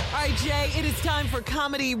 All right, Jay, it is time for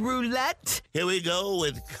Comedy Roulette. Here we go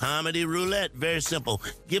with Comedy Roulette. Very simple.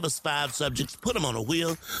 Give us 5 subjects, put them on a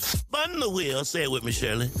wheel, spun the wheel. Say it with me,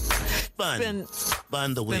 Shirley. Spun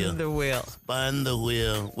the wheel. Spin the wheel. Spun the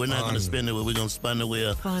wheel. We're not going to spin the wheel. We're going to spun the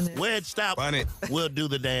wheel. Where it stop, we'll do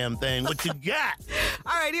the damn thing. What you got?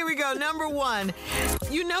 All right, here we go. Number 1.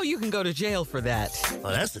 You know you can go to jail for that.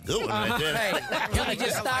 Oh, that's a good one right there. Can we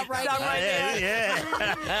just stop right there?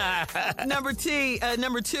 Yeah. Number 2,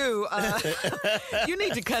 you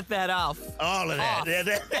need to cut that off. All of that. All of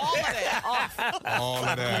that off. All of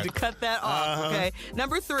You that. need to cut that off, okay?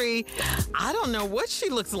 Number 3, I don't know what she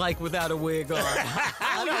looks like without a wig on.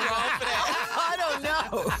 I don't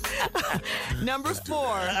no. Number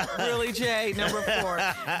 4, really, Jay? Number 4.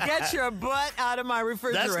 Get your butt out of my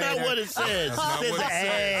refrigerator. That's not what it says. It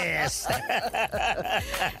says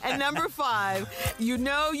ass. And number 5, you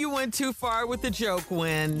know you went too far with the joke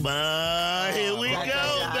when. Here we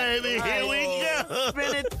go, baby. Here we go.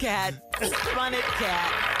 Spin it, cat. Spun it,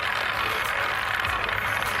 cat.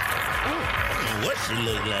 What she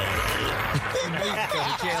look like? You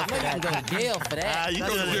can go to jail for that. You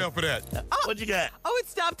go to jail for that. What you got? Oh, it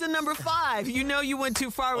stopped at number 5. You know you went too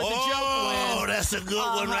far with the joke when. Oh, that's a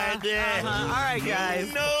good one right there. All right, guys.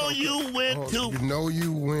 You know you went too. You know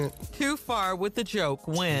you went too far with the joke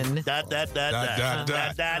when. Dot.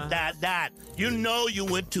 You know you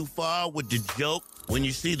went too far with the joke when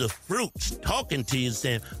you see the fruits talking to you and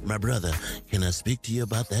saying, my brother, can I speak to you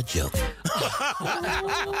about that joke?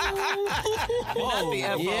 Oh,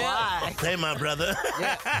 yeah. Hey, my brother.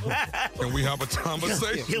 Can we have a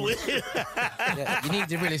conversation? You need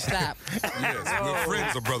to really stop. Yes, we're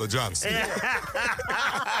friends of Brother Johnson.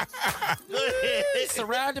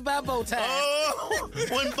 Surrounded by bow ties. Oh,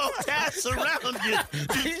 when bow ties surround you,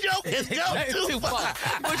 the joke has gone too far.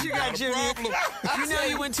 What you got, Junior? You know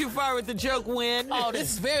you went too far with the joke when. Oh,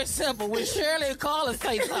 this is very simple. When Shirley and Carla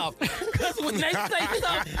say something, because when they say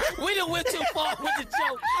something, we done went too far with the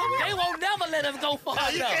joke. They won't never let us go far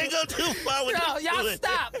enough. You can't go too far with No, y'all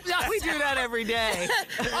stop. We do that every day.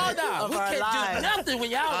 Oh, no. We can't do nothing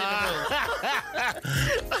when y'all in the room.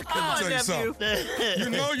 Let me tell you something. You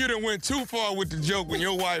know you done went too far with the joke when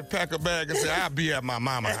your wife pack a bag and say, I'll be at my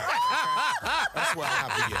mama's house. That's where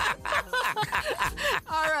I'll be at.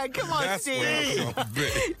 All right, come on, That's Steve. where I'm gonna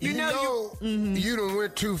be. You know you done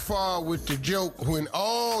went too far with the joke when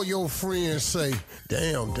all your friends say,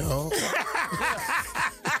 damn, dog.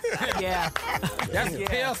 Yeah. That's the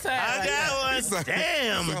pale side. I got one.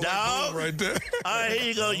 Damn, dog. Right there. All right, here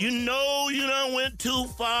you go. You know you done went too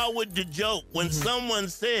far with the joke when someone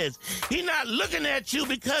says he's not looking at you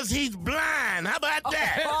because he's blind. How about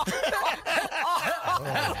that?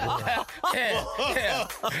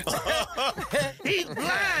 He's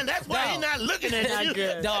blind. That's why he's not looking at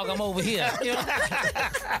you. Dog, I'm over here.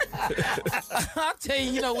 I'll tell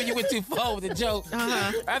you, when you went too far with the joke.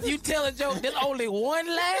 After you tell a joke, there's only one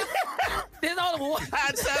laugh. There's only one.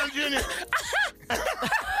 Hot Time Junior.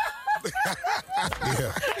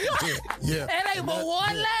 Yeah. That ain't but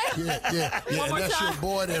one laugh. Yeah. One And more that's time. your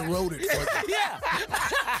boy that wrote it for you. Yeah.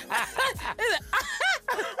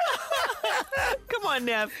 Come on,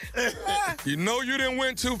 Nev. You know you done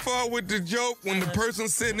went too far with the joke when the person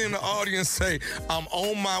sitting in the audience say, I'm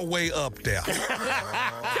on my way up there. To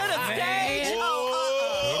the stage.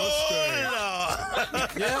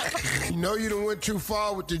 You know you done went too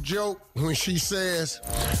far with the joke when she says,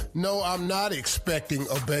 no, I'm not expecting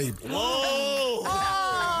a baby. Whoa.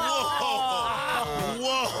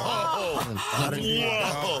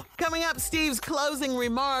 Whoa. Coming up, Steve's closing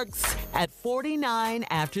remarks at 49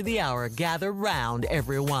 after the hour. Gather round,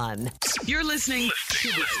 everyone. You're listening to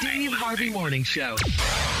the Steve Harvey Morning Show.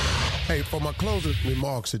 Hey, for my closing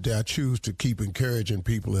remarks today, I choose to keep encouraging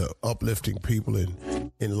people, uplifting people,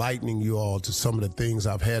 and enlightening you all to some of the things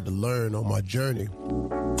I've had to learn on my journey.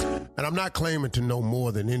 And I'm not claiming to know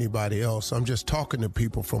more than anybody else. I'm just talking to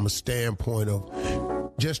people from a standpoint of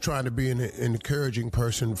just trying to be an encouraging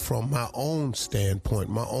person from my own standpoint,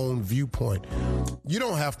 my own viewpoint. You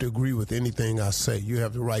don't have to agree with anything I say. You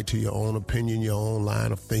have the right to your own opinion, your own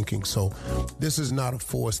line of thinking. So this is not a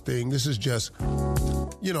forced thing. This is just,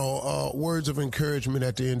 words of encouragement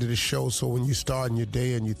at the end of the show. So when you start in your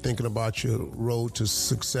day and you're thinking about your road to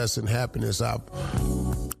success and happiness, I've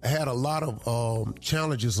had a lot of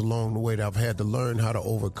challenges along the way that I've had to learn how to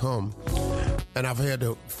overcome. And I've had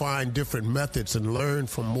to find different methods and learn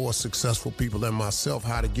from more successful people than myself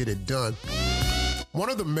how to get it done. One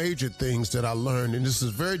of the major things that I learned, and this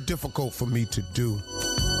is very difficult for me to do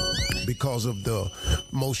because of the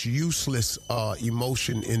most useless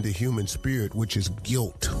emotion in the human spirit, which is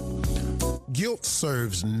guilt. Guilt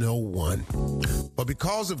serves no one. But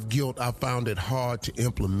because of guilt, I found it hard to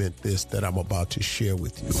implement this that I'm about to share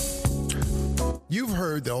with you. You've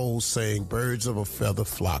heard the old saying, birds of a feather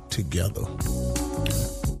flock together.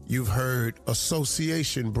 You've heard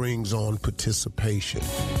association brings on participation.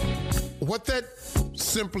 What that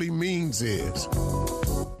simply means is,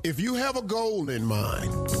 if you have a goal in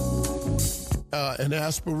mind, an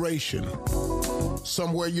aspiration,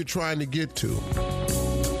 somewhere you're trying to get to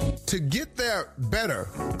get there better,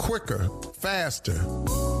 quicker, faster,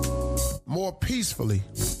 more peacefully,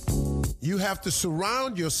 you have to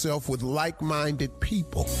surround yourself with like-minded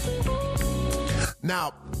people.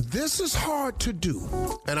 Now, this is hard to do,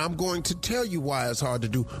 and I'm going to tell you why it's hard to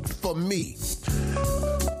do for me.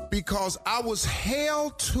 because I was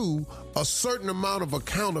held to a certain amount of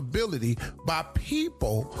accountability by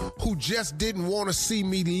people who just didn't want to see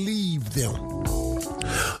me leave them.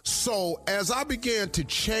 So as I began to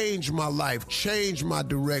change my life, change my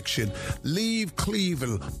direction, leave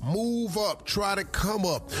Cleveland, move up, try to come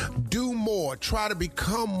up, do more, try to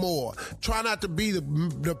become more, try not to be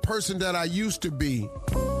the person that I used to be,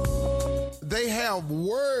 they have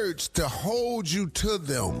words to hold you to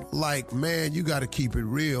them. Like, man, you got to keep it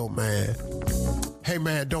real, man. Hey,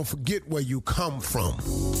 man, don't forget where you come from.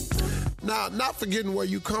 Now, not forgetting where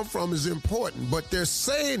you come from is important, but they're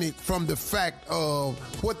saying it from the fact of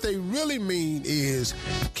what they really mean is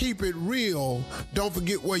keep it real, don't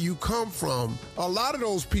forget where you come from. A lot of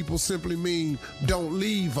those people simply mean don't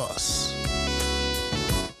leave us.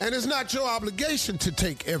 And it's not your obligation to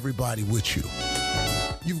take everybody with you.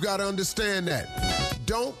 You've got to understand that.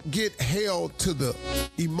 Don't get held to the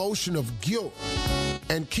emotion of guilt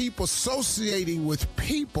and keep associating with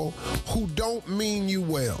people who don't mean you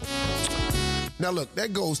well. Now, look,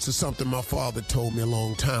 that goes to something my father told me a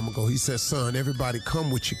long time ago. He said, son, everybody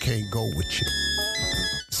come with you can't go with you.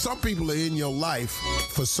 Some people are in your life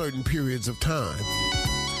for certain periods of time,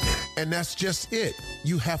 and that's just it.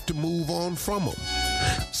 You have to move on from them.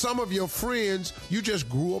 Some of your friends you just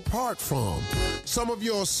grew apart from. Some of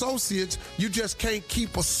your associates, you just can't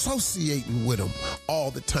keep associating with them all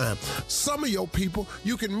the time. Some of your people,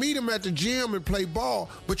 you can meet them at the gym and play ball,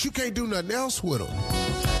 but you can't do nothing else with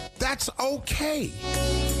them. That's okay.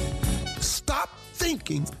 Stop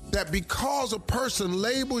thinking that because a person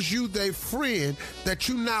labels you their friend, that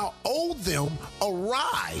you now owe them a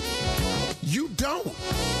ride. You don't.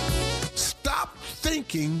 Stop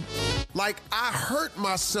thinking like I hurt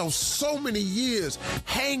myself so many years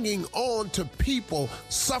hanging on to people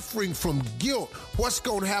suffering from guilt. What's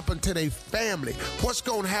going to happen to their family? What's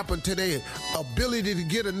going to happen to their ability to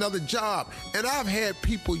get another job? And I've had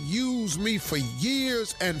people use me for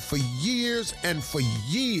years and for years and for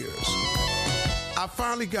years. I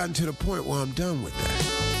finally gotten to the point where I'm done with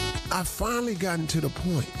that. I finally gotten to the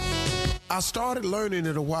point. I started learning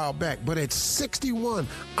it a while back, but at 61,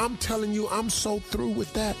 I'm telling you, I'm so through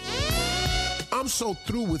with that. I'm so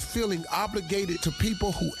through with feeling obligated to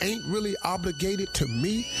people who ain't really obligated to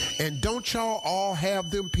me. And don't y'all all have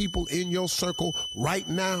them people in your circle right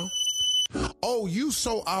now? Oh, you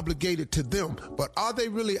so obligated to them, but are they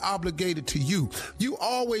really obligated to you? You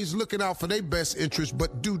always looking out for their best interest,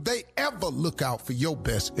 but do they ever look out for your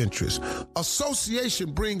best interest?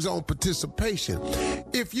 Association brings on participation.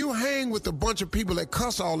 If you hang with a bunch of people that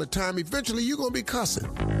cuss all the time, eventually you're going to be cussing.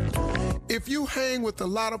 If you hang with a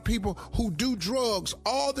lot of people who do drugs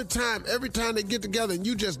all the time, every time they get together and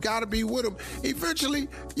you just got to be with them, eventually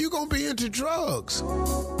you're going to be into drugs.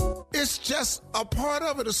 It's just a part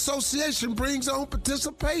of it. Association brings on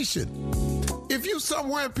participation. If you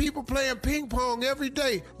somewhere and people playing ping pong every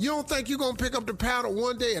day, you don't think you're going to pick up the paddle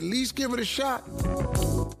one day, at least give it a shot?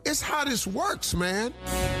 It's how this works, man.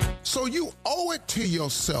 So you owe it to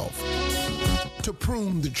yourself to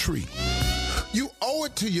prune the tree. You owe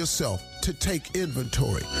it to yourself to take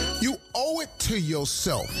inventory. You owe it to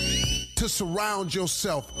yourself to surround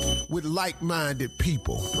yourself with like-minded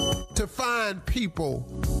people, to find people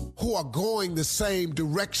who are going the same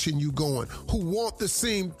direction you're going, who want the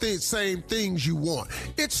same things you want.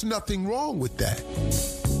 It's nothing wrong with that.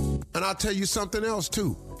 And I'll tell you something else,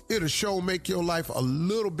 too. It'll sure make your life a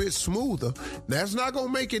little bit smoother. That's not going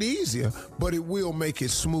to make it easier, but it will make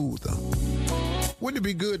it smoother. Wouldn't it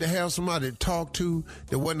be good to have somebody to talk to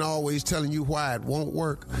that wasn't always telling you why it won't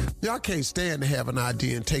work? Y'all can't stand to have an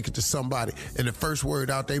idea and take it to somebody, and the first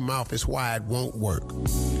word out their mouth is why it won't work.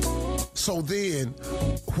 So then,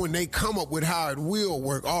 when they come up with how it will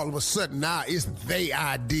work, all of a sudden now it's their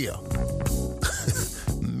idea.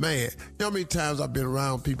 Man, you know how many times I've been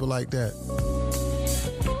around people like that?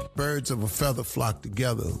 Birds of a feather flock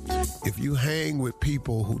together. If you hang with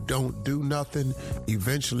people who don't do nothing,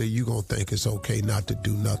 eventually you're going to think it's okay not to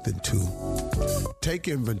do nothing too. Take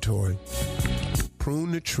inventory,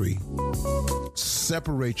 prune the tree,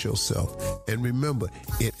 separate yourself, and remember,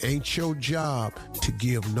 it ain't your job to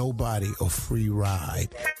give nobody a free ride.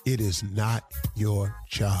 It is not your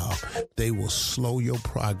job. They will slow your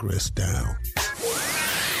progress down.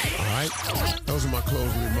 All right? Those are my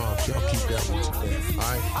closing remarks. Y'all keep that one today. All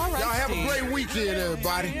right? All right, y'all have Steve. a great weekend,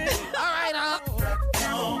 everybody. All right,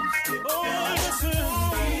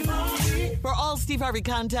 For all Steve Harvey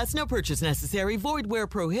contests, no purchase necessary, void where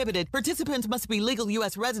prohibited. Participants must be legal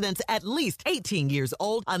U.S. residents at least 18 years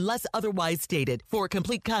old unless otherwise stated. For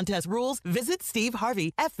complete contest rules, visit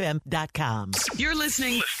SteveHarveyFM.com. You're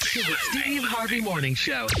listening to the Steve Harvey Morning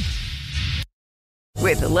Show.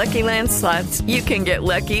 With the Lucky Land Slots, you can get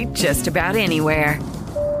lucky just about anywhere.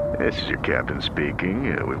 This is your captain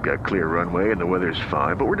speaking. We've got clear runway and the weather's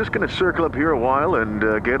fine, but we're just going to circle up here a while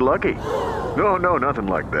and get lucky. No, nothing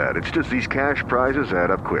like that. It's just these cash prizes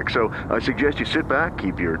add up quick. So I suggest you sit back,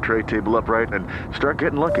 keep your tray table upright, and start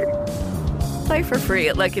getting lucky. Play for free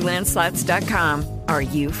at LuckyLandSlots.com. Are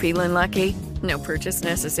you feeling lucky? No purchase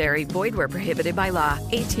necessary. Void where prohibited by law.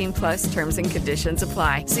 18+ terms and conditions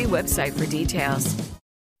apply. See website for details.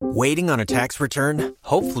 Waiting on a tax return?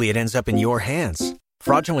 Hopefully it ends up in your hands.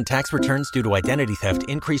 Fraudulent tax returns due to identity theft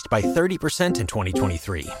increased by 30% in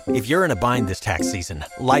 2023. If you're in a bind this tax season,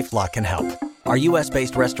 LifeLock can help. Our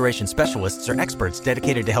U.S.-based restoration specialists are experts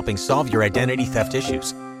dedicated to helping solve your identity theft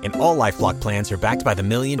issues. And all LifeLock plans are backed by the $1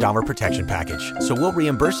 Million Protection Package. So we'll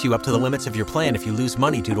reimburse you up to the limits of your plan if you lose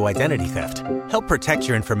money due to identity theft. Help protect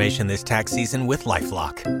your information this tax season with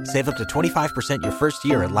LifeLock. Save up to 25% your first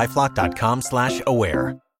year at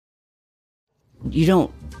LifeLock.com/aware. You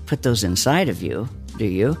don't put those inside of you, do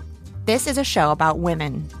you? This is a show about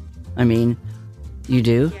women. I mean, you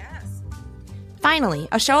do? Finally,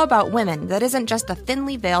 a show about women that isn't just a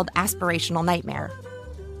thinly veiled aspirational nightmare.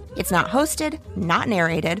 It's not hosted, not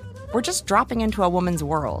narrated. We're just dropping into a woman's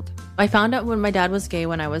world. I found out when my dad was gay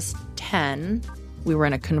when I was 10. We were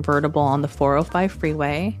in a convertible on the 405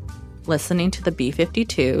 freeway, listening to the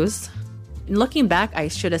B-52s. And looking back, I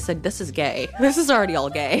should have said, this is gay. This is already all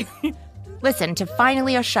gay. Listen to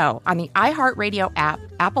Finally a Show on the iHeartRadio app,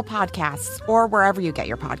 Apple Podcasts, or wherever you get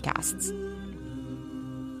your podcasts.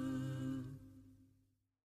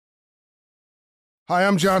 Hi,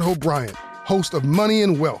 I'm John Hope Bryant, host of Money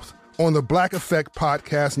and Wealth on the Black Effect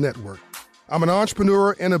Podcast Network. I'm an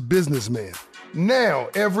entrepreneur and a businessman. Now,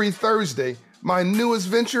 every Thursday, my newest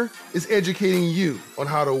venture is educating you on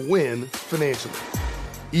how to win financially.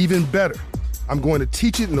 Even better, I'm going to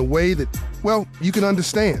teach it in a way that, well, you can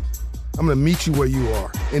understand. I'm going to meet you where you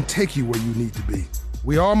are and take you where you need to be.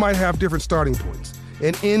 We all might have different starting points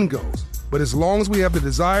and end goals, but as long as we have the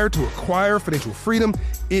desire to acquire financial freedom,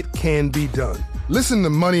 it can be done. Listen to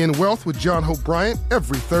Money and Wealth with John Hope Bryant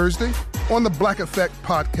every Thursday on the Black Effect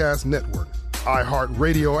Podcast Network,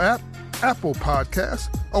 iHeartRadio app, Apple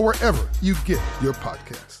Podcasts, or wherever you get your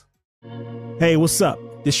podcasts. Hey, what's up?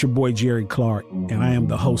 This your boy Jerry Clark, and I am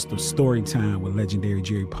the host of Storytime with Legendary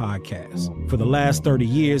Jerry Podcast. For the last 30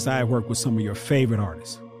 years, I have worked with some of your favorite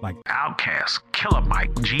artists, like Outkast, Killer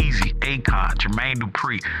Mike, Jeezy, Akon, Jermaine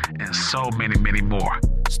Dupri, and so many, many more.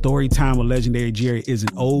 Storytime with Legendary Jerry is an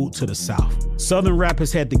ode to the South. Southern rap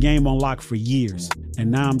has had the game on lock for years,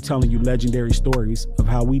 and now I'm telling you legendary stories of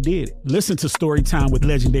how we did it. Listen to Storytime with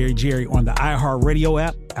Legendary Jerry on the iHeartRadio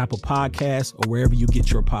app, Apple Podcasts, or wherever you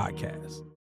get your podcasts.